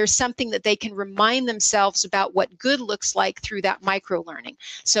 that there's something that they can remind themselves about what good looks like through that micro learning.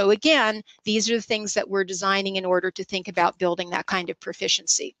 So again, these are the things that we're designing in order to think about building that kind of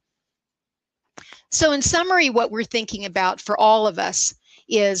proficiency. So in summary, what we're thinking about for all of us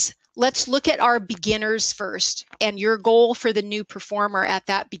is, let's look at our beginners first, and your goal for the new performer at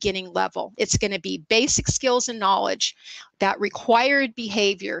that beginning level. It's going to be basic skills and knowledge, that required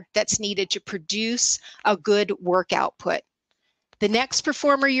behavior that's needed to produce a good work output. The next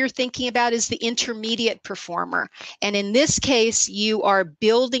performer you're thinking about is the intermediate performer. And in this case, you are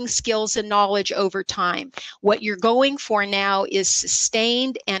building skills and knowledge over time. What you're going for now is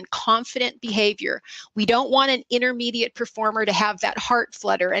sustained and confident behavior. We don't want an intermediate performer to have that heart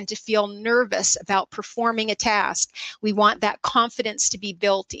flutter and to feel nervous about performing a task. We want that confidence to be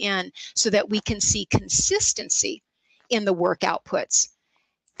built in so that we can see consistency in the work outputs.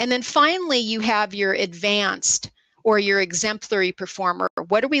 And then finally, you have your advanced or your exemplary performer.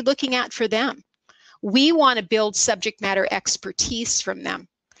 What are we looking at for them? We want to build subject matter expertise from them.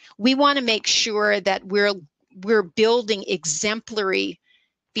 We want to make sure that we're building exemplary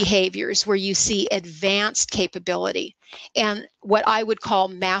behaviors where you see advanced capability and what I would call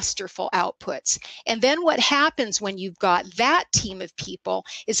masterful outputs. And then what happens when you've got that team of people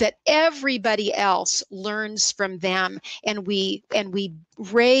is that everybody else learns from them, and we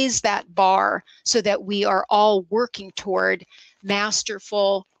raise that bar so that we are all working toward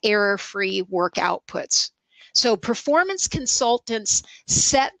masterful, error-free work outputs. So performance consultants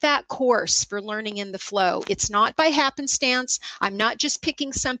set that course for learning in the flow. It's not by happenstance. I'm not just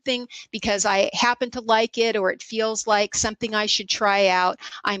picking something because I happen to like it or it feels like something I should try out.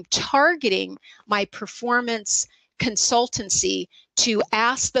 I'm targeting my performance consultancy to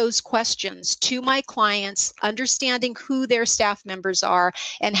ask those questions to my clients, understanding who their staff members are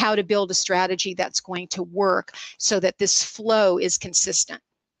and how to build a strategy that's going to work so that this flow is consistent.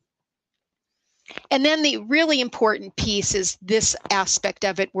 And then the really important piece is this aspect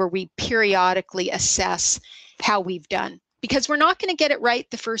of it where we periodically assess how we've done, because we're not going to get it right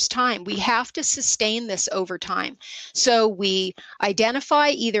the first time. We have to sustain this over time. So we identify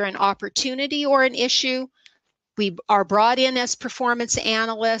either an opportunity or an issue. We are brought in as performance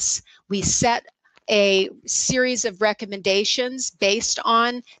analysts. We set a series of recommendations based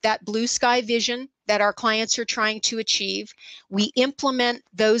on that blue sky vision that our clients are trying to achieve. We implement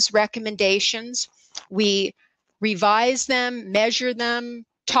those recommendations. We revise them, measure them,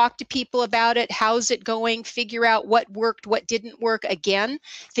 talk to people about it. How's it going? Figure out what worked, what didn't work. Again,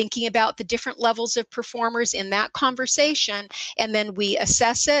 thinking about the different levels of performers in that conversation. And then we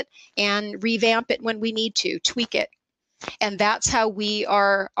assess it and revamp it when we need to, tweak it. And that's how we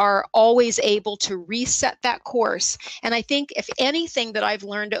are always able to reset that course. And I think if anything that I've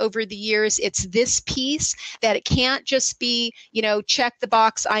learned over the years, it's this piece that it can't just be, you know, check the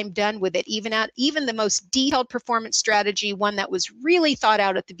box, I'm done with it. Even the most detailed performance strategy, one that was really thought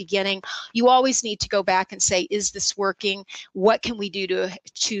out at the beginning, you always need to go back and say, is this working? What can we do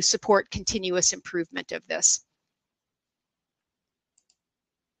to support continuous improvement of this?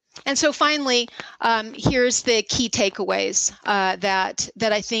 And so finally, here's the key takeaways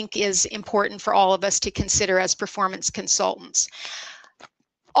that I think is important for all of us to consider as performance consultants.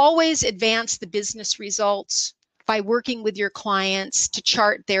 Always advance the business results by working with your clients to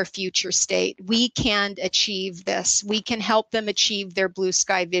chart their future state. We can achieve this. We can help them achieve their blue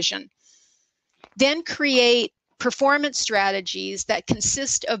sky vision. Then create performance strategies that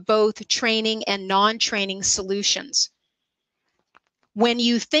consist of both training and non-training solutions. When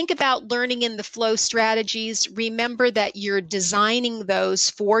you think about learning in the flow strategies, remember that you're designing those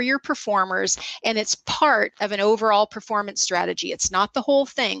for your performers and it's part of an overall performance strategy. It's not the whole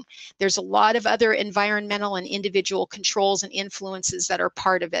thing. There's a lot of other environmental and individual controls and influences that are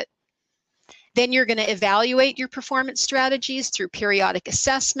part of it. Then you're going to evaluate your performance strategies through periodic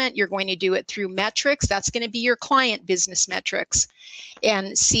assessment. You're going to do it through metrics. That's going to be your client business metrics.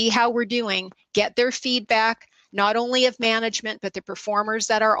 And see how we're doing, get their feedback, not only of management, but the performers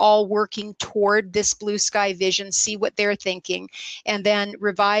that are all working toward this blue sky vision, see what they're thinking, and then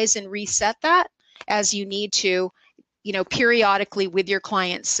revise and reset that as you need to, you know, periodically with your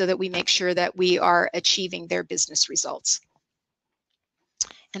clients so that we make sure that we are achieving their business results.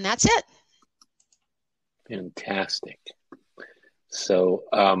 And that's it. Fantastic. So,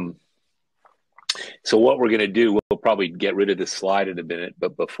 so what we're going to do, we'll probably get rid of this slide in a minute,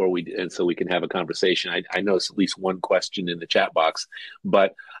 but before so we can have a conversation. I noticed at least one question in the chat box,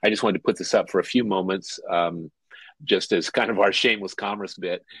 but I just wanted to put this up for a few moments, just as kind of our shameless commerce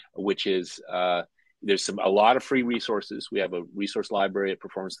bit, which is there's a lot of free resources. We have a resource library at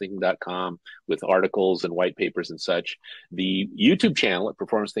performancethinking.com with articles and white papers and such. The YouTube channel at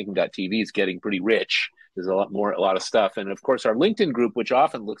performancethinking.tv is getting pretty rich. There's a lot of stuff. And of course, our LinkedIn group, which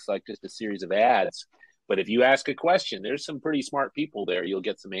often looks like just a series of ads. But if you ask a question, there's some pretty smart people there. You'll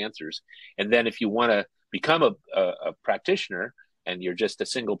get some answers. And then if you want to become a practitioner, and you're just a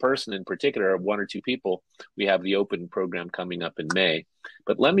single person in particular, one or two people, we have the open program coming up in May.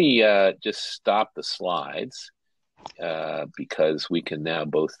 But let me just stop the slides because we can now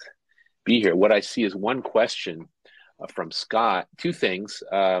both be here. What I see is one question from Scott, two things.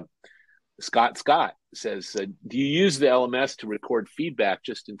 Scott says, do you use the LMS to record feedback,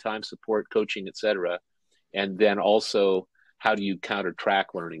 just-in-time support, coaching, etc.? And then also, how do you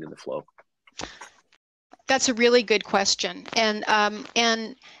counter-track learning in the flow? That's a really good question. And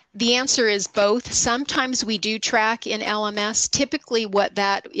the answer is both. Sometimes we do track in LMS. Typically what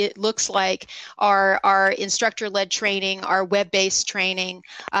it looks like our instructor-led training, our web-based training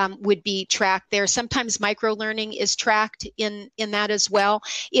would be tracked there. Sometimes micro-learning is tracked in that as well.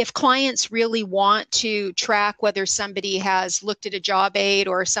 If clients really want to track whether somebody has looked at a job aid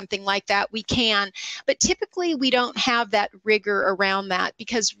or something like that, we can. But typically we don't have that rigor around that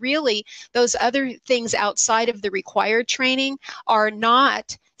because really those other things outside of the required training are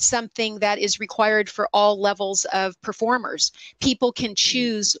not something that is required for all levels of performers. People can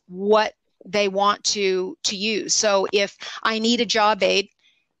choose what they want to use. So if I need a job aid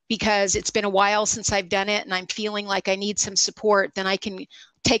because it's been a while since I've done it and I'm feeling like I need some support, then I can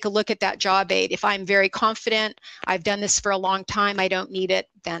take a look at that job aid. If I'm very confident, I've done this for a long time, I don't need it,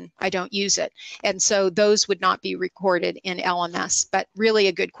 then I don't use it. And so those would not be recorded in LMS, but really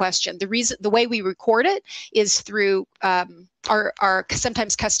a good question. The way we record it is through our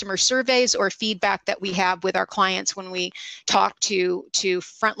sometimes customer surveys or feedback that we have with our clients when we talk to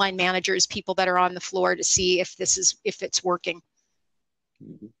frontline managers, people that are on the floor, to see if it's working.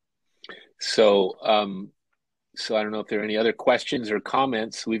 Mm-hmm. So I don't know if there are any other questions or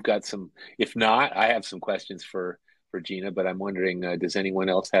comments. We've got some. If not, I have some questions for Gina, but I'm wondering, does anyone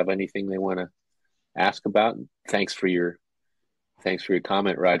else have anything they want to ask about? Thanks for your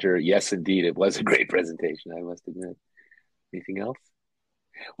comment, Roger. Yes, indeed, it was a great presentation, I must admit. Anything else?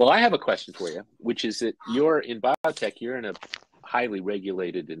 Well, I have a question for you, which is that you're in biotech, you're in a highly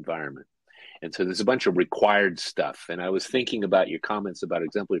regulated environment. And so there's a bunch of required stuff. And I was thinking about your comments about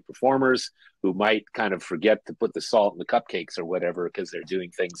exemplary performers who might kind of forget to put the salt in the cupcakes or whatever because they're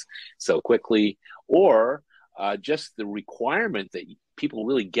doing things so quickly, or just the requirement that people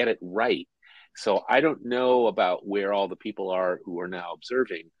really get it right. So I don't know about where all the people are who are now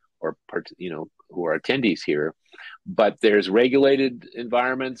observing or, who are attendees here, but there's regulated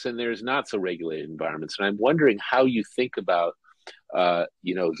environments and there's not so regulated environments. And I'm wondering how you think about the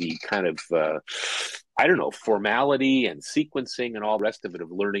kind of, formality and sequencing and all the rest of it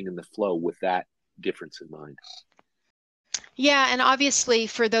of learning in the flow with that difference in mind. Yeah, and obviously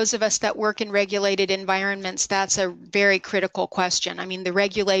for those of us that work in regulated environments, that's a very critical question. I mean, the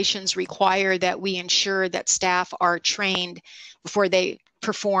regulations require that we ensure that staff are trained before they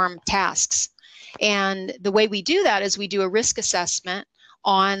perform tasks. And the way we do that is we do a risk assessment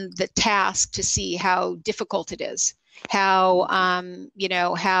on the task to see how difficult it is, how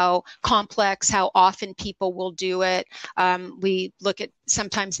how complex, how often people will do it. We look at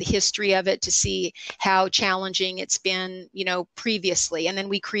sometimes the history of it to see how challenging it's been, previously, and then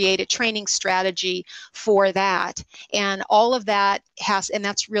we create a training strategy for that. And all of that and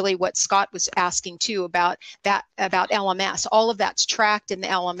that's really what Scott was asking too about LMS. All of that's tracked in the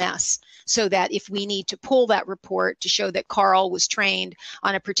LMS, so that if we need to pull that report to show that Carl was trained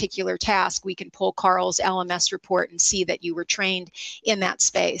on a particular task, we can pull Carl's LMS report and see that you were trained in that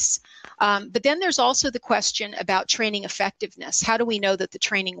space. But then there's also the question about training effectiveness. How do we know that the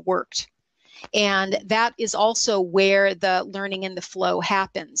training worked? And that is also where the learning in the flow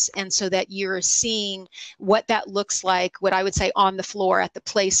happens. And so that you're seeing what that looks like, what I would say on the floor at the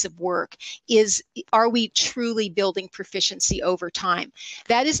place of work, are we truly building proficiency over time?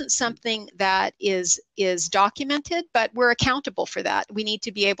 That isn't something that is documented, but we're accountable for that. We need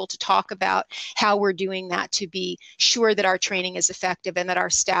to be able to talk about how we're doing that to be sure that our training is effective and that our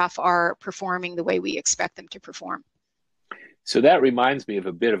staff are performing the way we expect them to perform. So that reminds me of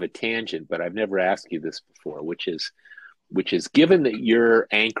a bit of a tangent, but I've never asked you this before, which is given that you're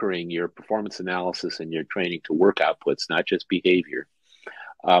anchoring your performance analysis and your training to work outputs, not just behavior,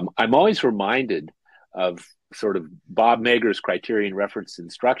 I'm always reminded of sort of Bob Mager's criterion referenced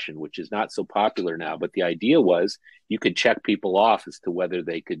instruction, which is not so popular now, but the idea was you could check people off as to whether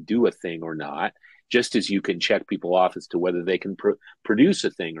they could do a thing or not, just as you can check people off as to whether they can produce a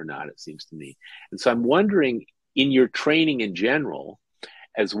thing or not, it seems to me. And so I'm wondering, in your training in general,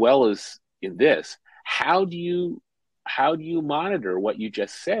 as well as in this, how do you monitor what you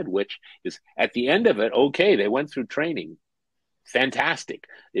just said, which is at the end of it, okay, they went through training, fantastic,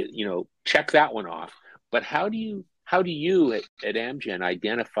 check that one off. But how do you at Amgen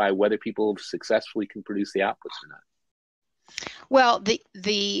identify whether people successfully can produce the outputs or not? Well,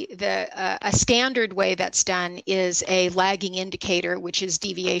 a standard way that's done is a lagging indicator, which is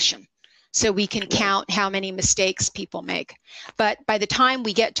deviation. So we can count how many mistakes people make. But by the time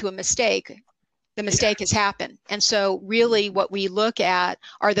we get to a mistake, the mistake has happened. And so really what we look at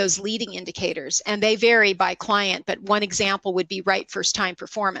are those leading indicators, and they vary by client. But one example would be right first time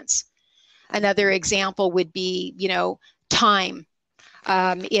performance. Another example would be, time.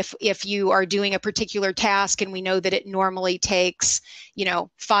 If you are doing a particular task and we know that it normally takes,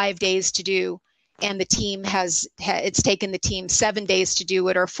 5 days to do, and the team it's taken the team 7 days to do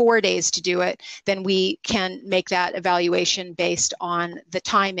it or 4 days to do it, then we can make that evaluation based on the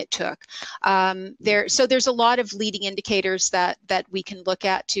time it took. So there's a lot of leading indicators that we can look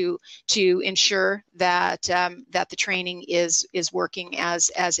at to ensure that the training is working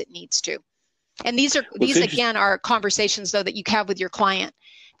as it needs to. And these again are conversations though that you have with your client.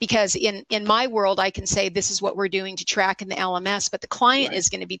 Because in my world, I can say this is what we're doing to track in the LMS, but the client is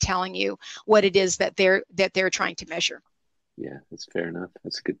going to be telling you what it is that they're trying to measure. Yeah, that's fair enough.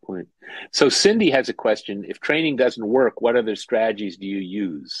 That's a good point. So Cindy has a question. If training doesn't work, what other strategies do you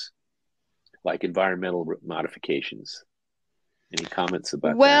use, like environmental modifications? Any comments about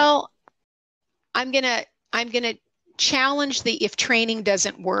that? Well, I'm gonna challenge the if training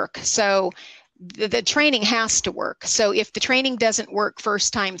doesn't work. So the training has to work. So if the training doesn't work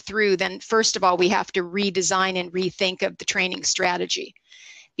first time through, then first of all, we have to redesign and rethink of the training strategy,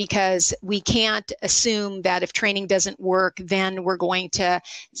 because we can't assume that if training doesn't work, then we're going to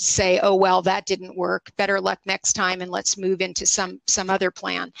say, oh, well, that didn't work. Better luck next time, and let's move into some other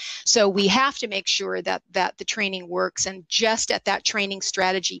plan. So we have to make sure that the training works. And just at that training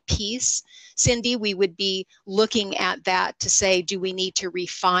strategy piece, Cindy, we would be looking at that to say, do we need to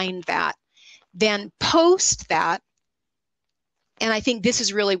refine that? Then post that, and I think this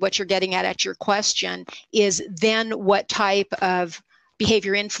is really what you're getting at your question, is then what type of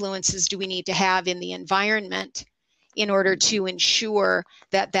behavior influences do we need to have in the environment in order to ensure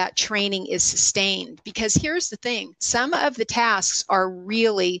that that training is sustained? Because here's the thing, some of the tasks are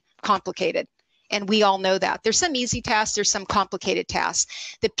really complicated, and we all know that. There's some easy tasks, there's some complicated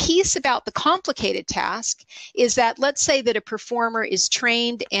tasks. The piece about the complicated task is that, let's say that a performer is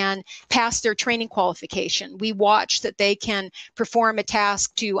trained and passed their training qualification. We watch that they can perform a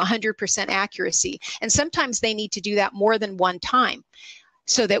task to 100% accuracy. And sometimes they need to do that more than one time,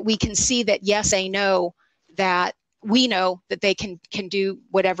 so that we can see that, yes, they know that we know that they can do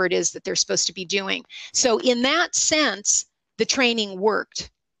whatever it is that they're supposed to be doing. So in that sense, the training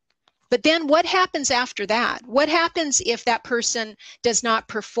worked. But then what happens after that? What happens if that person does not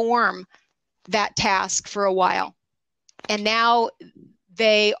perform that task for a while? And now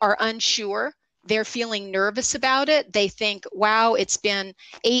they are unsure. They're feeling nervous about it. They think, wow, it's been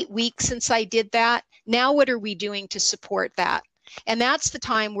 8 weeks since I did that. Now what are we doing to support that? And that's the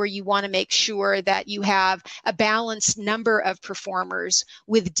time where you want to make sure that you have a balanced number of performers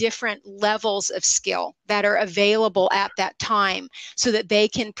with different levels of skill that are available at that time, so that they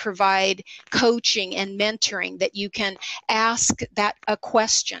can provide coaching and mentoring, that you can ask that a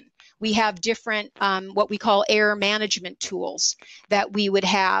question. We have different what we call error management tools that we would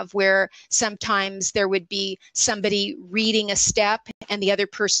have, where sometimes there would be somebody reading a step and the other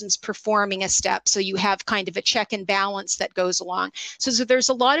person's performing a step. So you have kind of a check and balance that goes along. So there's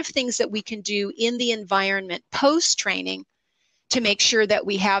a lot of things that we can do in the environment post-training to make sure that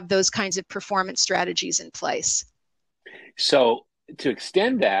we have those kinds of performance strategies in place. So to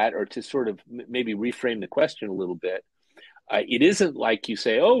extend that, or to sort of maybe reframe the question a little bit, it isn't like you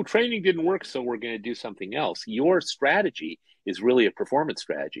say, oh, training didn't work, so we're going to do something else. Your strategy is really a performance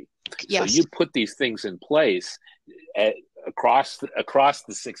strategy. Yes. So you put these things in place across the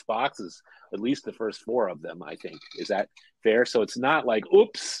 6 boxes, at least the first 4 of them, I think. Is that fair? So it's not like,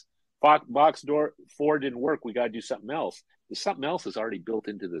 oops, box door 4 didn't work, we got to do something else. Something else is already built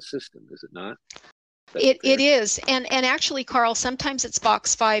into the system, is it not? It is. And actually, Carl, sometimes it's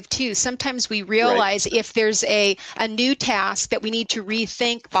box 5 too. Sometimes we realize if there's a new task that we need to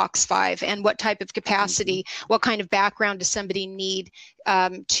rethink box 5 and what type of capacity, what kind of background does somebody need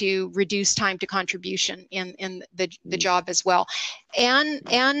to reduce time to contribution in the job as well.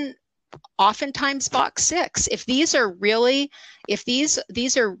 And oftentimes box 6, if these are really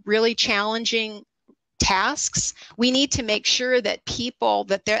challenging tasks, we need to make sure that people,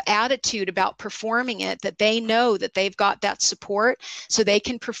 that their attitude about performing it, that they know that they've got that support so they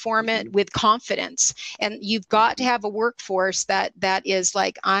can perform it with confidence. And you've got to have a workforce that is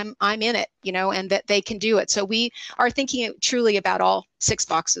like, I'm in it, and that they can do it. So we are thinking truly about all 6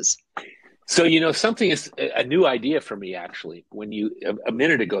 boxes. So, something is a new idea for me, actually. When a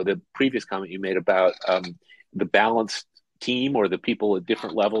minute ago, the previous comment you made about the balanced team, or the people at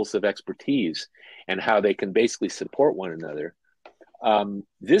different levels of expertise, and how they can basically support one another.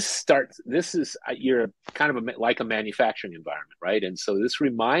 You're kind of like a manufacturing environment, right? And so this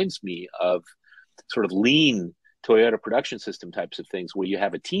reminds me of sort of lean Toyota production system types of things, where you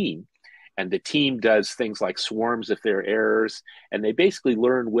have a team, and the team does things like swarms if there are errors, and they basically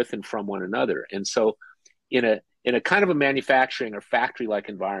learn with and from one another. And so in a kind of a manufacturing or factory-like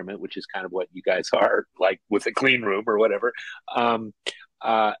environment, which is kind of what you guys are, like with a clean room or whatever,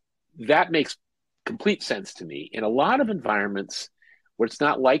 that makes complete sense to me. In a lot of environments where it's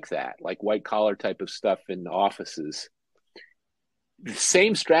not like that, like white-collar type of stuff in offices, the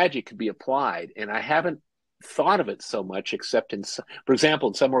same strategy could be applied, and I haven't thought of it so much, except for example,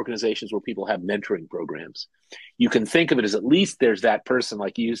 in some organizations where people have mentoring programs. You can think of it as, at least there's that person,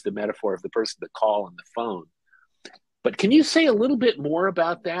 like you used the metaphor of the person that call on the phone. But can you say a little bit more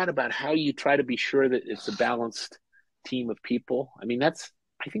about that, about how you try to be sure that it's a balanced team of people? I mean, I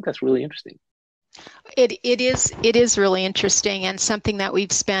think that's really interesting. It is really interesting, and something that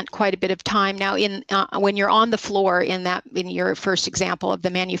we've spent quite a bit of time now in when you're on the floor in your first example of the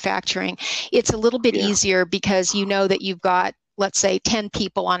manufacturing. It's a little bit easier because you know that you've got let's say 10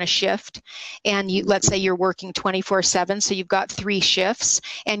 people on a shift, and let's say you're working 24/7, so you've got 3 shifts,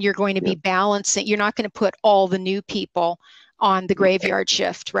 and you're going to be balancing. You're not going to put all the new people on the graveyard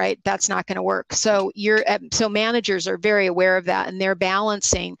shift, right? That's not going to work. So so managers are very aware of that, and they're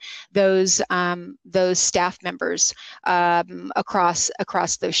balancing those staff members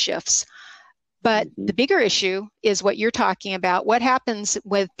across those shifts. But the bigger issue is what you're talking about. What happens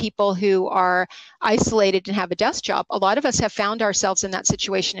with people who are isolated and have a desk job? A lot of us have found ourselves in that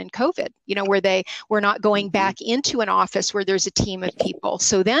situation in COVID, where we're not going back into an office where there's a team of people.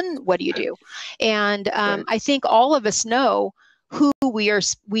 So then what do you do? And I think all of us know who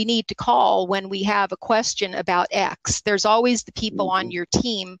we need to call when we have a question about X. There's always the people on your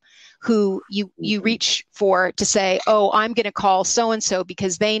team who you reach for to say, oh, I'm going to call so-and-so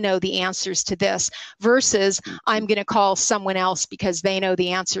because they know the answers to this, versus I'm going to call someone else because they know the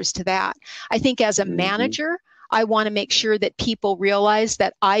answers to that. I think as a manager, I want to make sure that people realize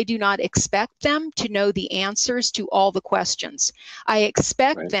that I do not expect them to know the answers to all the questions. I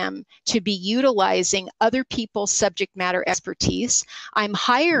expect them to be utilizing other people's subject matter expertise. I'm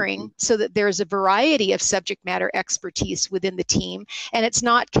hiring so that there's a variety of subject matter expertise within the team, and it's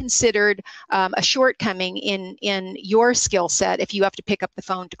not considered a shortcoming in your skill set if you have to pick up the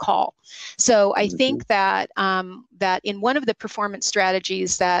phone to call. So I think that that in one of the performance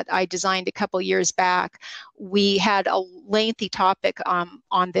strategies that I designed a couple years back, we had a lengthy topic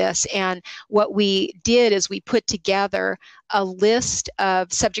on this, and what we did is we put together a list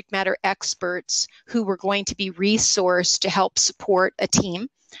of subject matter experts who were going to be resourced to help support a team.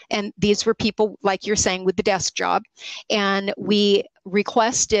 And these were people, like you're saying, with the desk job. And we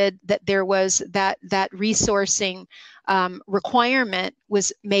requested that there was that resourcing requirement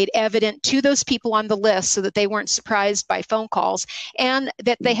was made evident to those people on the list so that they weren't surprised by phone calls, and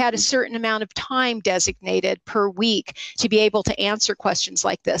that they had a certain amount of time designated per week to be able to answer questions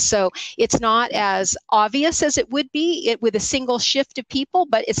like this. So it's not as obvious as it would be with a single shift of people,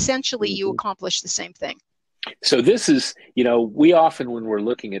 but essentially you accomplish the same thing. So this is, we often, when we're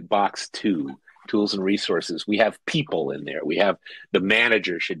looking at box 2, tools and resources, we have people in there. We have the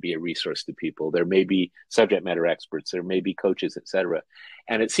manager should be a resource to people. There may be subject matter experts, there may be coaches, etc.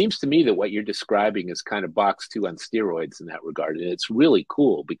 And it seems to me that what you're describing is kind of box 2 on steroids in that regard. And it's really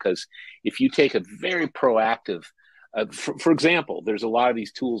cool because if you take a very proactive, for example, there's a lot of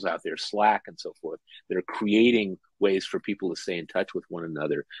these tools out there, Slack and so forth, that are creating ways for people to stay in touch with one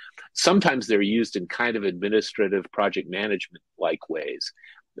another. Sometimes they're used in kind of administrative project management-like ways.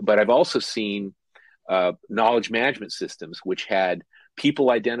 But I've also seen knowledge management systems which had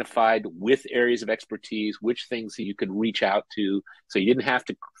people identified with areas of expertise, which things that you could reach out to, so you didn't have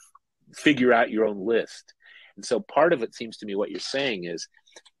to figure out your own list. And so part of it seems to me what you're saying is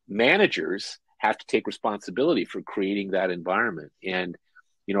managers have to take responsibility for creating that environment. And,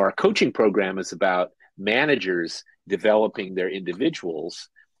 our coaching program is about managers developing their individuals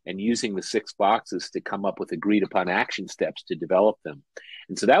and using the 6 boxes to come up with agreed upon action steps to develop them.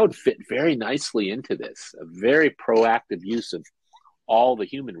 And so that would fit very nicely into this, a very proactive use of all the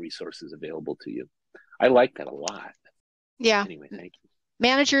human resources available to you. I like that a lot. Yeah. Anyway, thank you.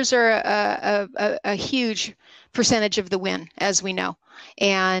 Managers are a huge percentage of the win, as we know,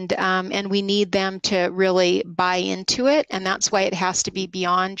 and we need them to really buy into it, and that's why it has to be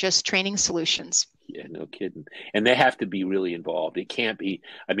beyond just training solutions. Yeah, no kidding. And they have to be really involved. It can't be,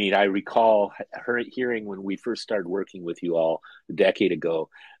 I recall hearing when we first started working with you all a decade ago,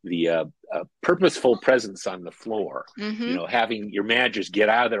 the purposeful presence on the floor, having your managers get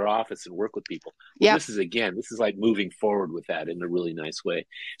out of their office and work with people. Well, this is like moving forward with that in a really nice way.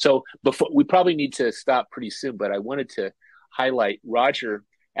 So before, we probably need to stop pretty soon, but I wanted to highlight Roger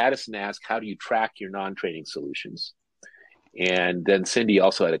Addison asked, how do you track your non-training solutions? And then Cindy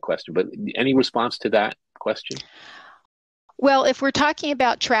also had a question, but any response to that question? Well, if we're talking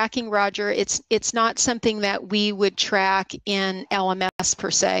about tracking, Roger, it's not something that we would track in LMS per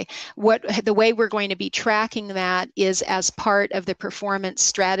se. The way we're going to be tracking that is as part of the performance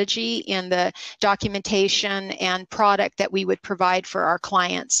strategy in the documentation and product that we would provide for our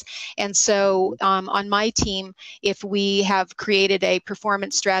clients. And so on my team, if we have created a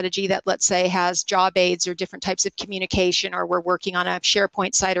performance strategy that, let's say, has job aids or different types of communication, or we're working on a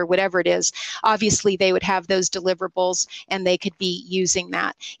SharePoint site or whatever it is, obviously they would have those deliverables and they could be using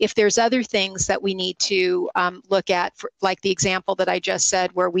that. If there's other things that we need to look at, like the example that I just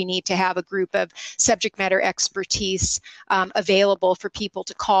said, where we need to have a group of subject matter expertise available for people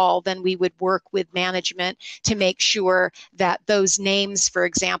to call, then we would work with management to make sure that those names, for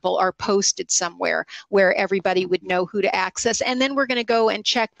example, are posted somewhere where everybody would know who to access. And then we're going to go and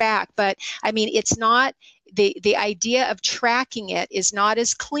check back. But I mean, it's not the idea of tracking it is not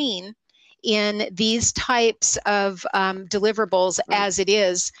as clean in these types of deliverables as it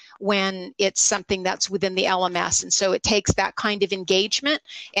is when it's something that's within the LMS. And so it takes that kind of engagement,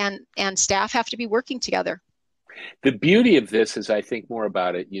 and staff have to be working together. The beauty of this is, I think more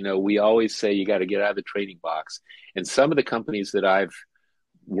about it. You know, we always say you got to get out of the training box. And some of the companies that I've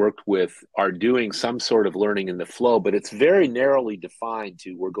worked with are doing some sort of learning in the flow, but it's very narrowly defined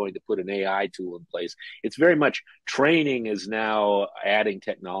to, we're going to put an AI tool in place. It's very much training is now adding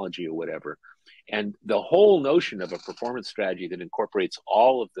technology or whatever. And the whole notion of a performance strategy that incorporates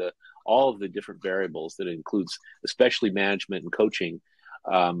all of the different variables, that includes especially management and coaching,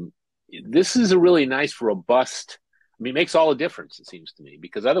 this is a really nice, robust, I mean, it makes all the difference, it seems to me,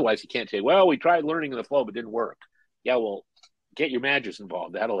 because otherwise you can't say, well, we tried learning in the flow, but it didn't work. Yeah, well, get your managers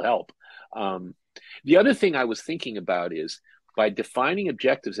involved. That'll help. The other thing I was thinking about is, by defining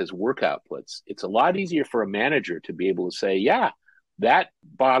objectives as work outputs, it's a lot easier for a manager to be able to say, yeah, that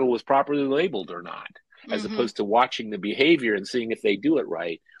bottle was properly labeled or not, as opposed to watching the behavior and seeing if they do it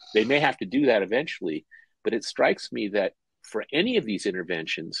right. They may have to do that eventually, but it strikes me that for any of these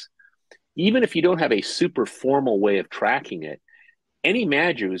interventions, even if you don't have a super formal way of tracking it, any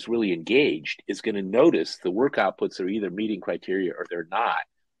manager who's really engaged is going to notice the work outputs are either meeting criteria or they're not.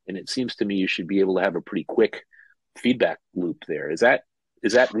 And it seems to me you should be able to have a pretty quick feedback loop there. Is that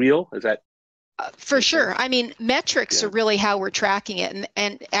real? Is that? For sure. I mean, metrics are really how we're tracking it.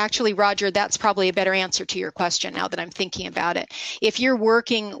 And actually, Roger, that's probably a better answer to your question now that I'm thinking about it. If you're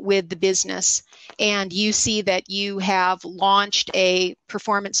working with the business and you see that you have launched a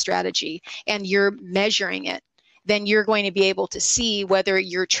performance strategy and you're measuring it, then you're going to be able to see whether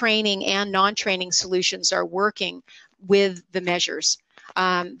your training and non-training solutions are working with the measures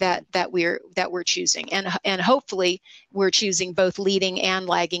that we're choosing, and hopefully we're choosing both leading and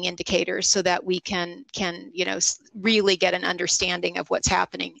lagging indicators so that we can really get an understanding of what's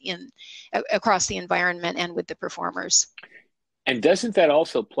happening across the environment and with the performers. And doesn't that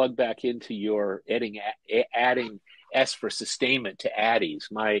also plug back into your adding S for sustainment to ADDIES?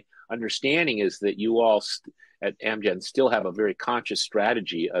 My understanding is that you all at Amgen still have a very conscious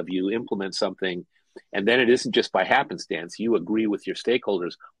strategy of, you implement something, and then it isn't just by happenstance. You agree with your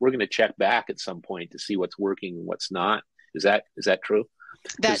stakeholders, we're going to check back at some point to see what's working and what's not. Is that true?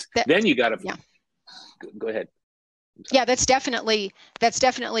 Then you got to go ahead. Yeah, that's definitely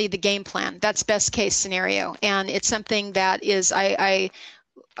the game plan. That's best case scenario, and it's something that is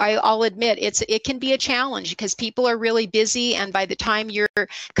I'll admit it can be a challenge because people are really busy, and by the time you're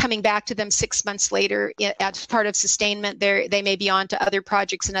coming back to them 6 months later as part of sustainment, they may be on to other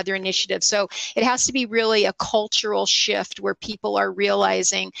projects and other initiatives. So it has to be really a cultural shift where people are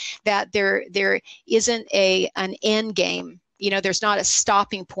realizing that there isn't an end game. There's not a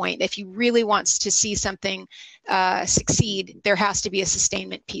stopping point. If you really want to see something succeed, there has to be a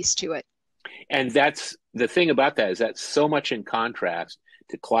sustainment piece to it. And that's the thing about that, is that's so much in contrast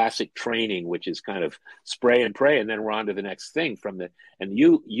to classic training, which is kind of spray and pray, and then we're on to the next thing and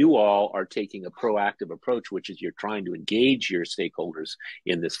you all are taking a proactive approach, which is you're trying to engage your stakeholders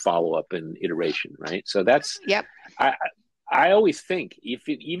in this follow-up and iteration, right? So that's, yep. I always think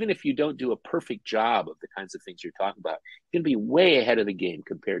even if you don't do a perfect job of the kinds of things you're talking about, you can be way ahead of the game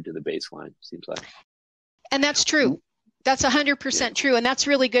compared to the baseline, seems like. And that's true. That's 100% true. And that's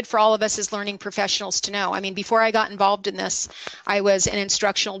really good for all of us as learning professionals to know. I mean, before I got involved in this, I was an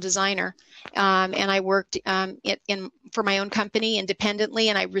instructional designer, and I worked for my own company independently,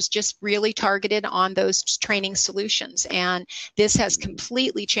 and I was just really targeted on those training solutions. And this has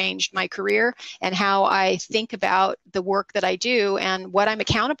completely changed my career and how I think about the work that I do and what I'm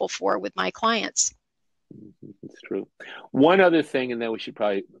accountable for with my clients. That's true. One other thing, and then we should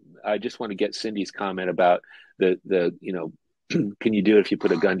I just want to get Cindy's comment about the can you do it if you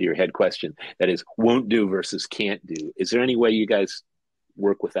put a gun to your head question. That is, won't do versus can't do. Is there any way you guys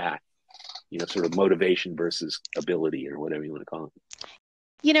work with that? Sort of motivation versus ability, or whatever you want to call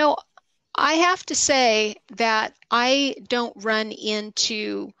it. I have to say that I don't run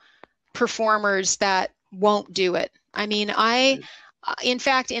into performers that won't do it. I mean, in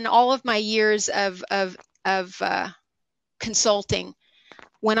fact, in all of my years of consulting,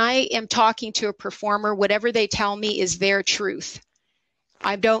 when I am talking to a performer, whatever they tell me is their truth.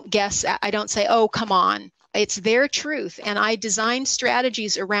 I don't guess. I don't say, oh, come on. It's their truth. And I design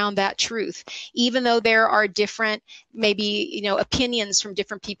strategies around that truth, even though there are different, maybe, opinions from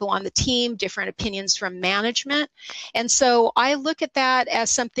different people on the team, different opinions from management. And so I look at that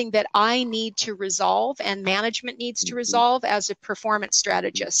as something that I need to resolve and management needs to resolve as a performance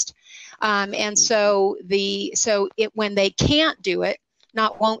strategist. And so when they can't do it,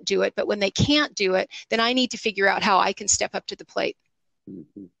 not won't do it, but when they can't do it, then I need to figure out how I can step up to the plate.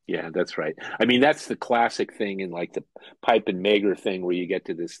 Yeah, that's right. I mean, that's the classic thing in like the pipe and Mager thing where you get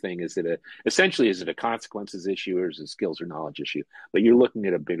to this thing. Is it essentially, is it a consequences issue or is it a skills or knowledge issue? But you're looking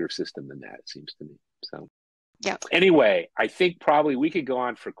at a bigger system than that, it seems to me. So yeah. Anyway, I think probably we could go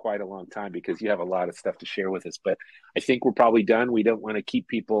on for quite a long time because you have a lot of stuff to share with us, but I think we're probably done. We don't want to keep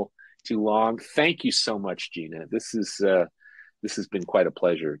people too long. Thank you so much, Gina. This has been quite a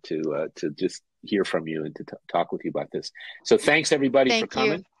pleasure to just hear from you and to talk with you about this. So thanks everybody for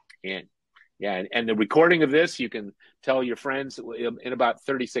coming. And yeah, and the recording of this, you can tell your friends in about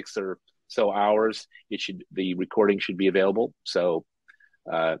 36 or so hours. The recording should be available, so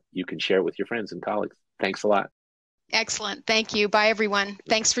you can share it with your friends and colleagues. Thanks a lot. Excellent. Thank you. Bye, everyone.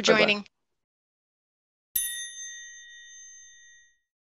 Thanks for joining. Bye-bye.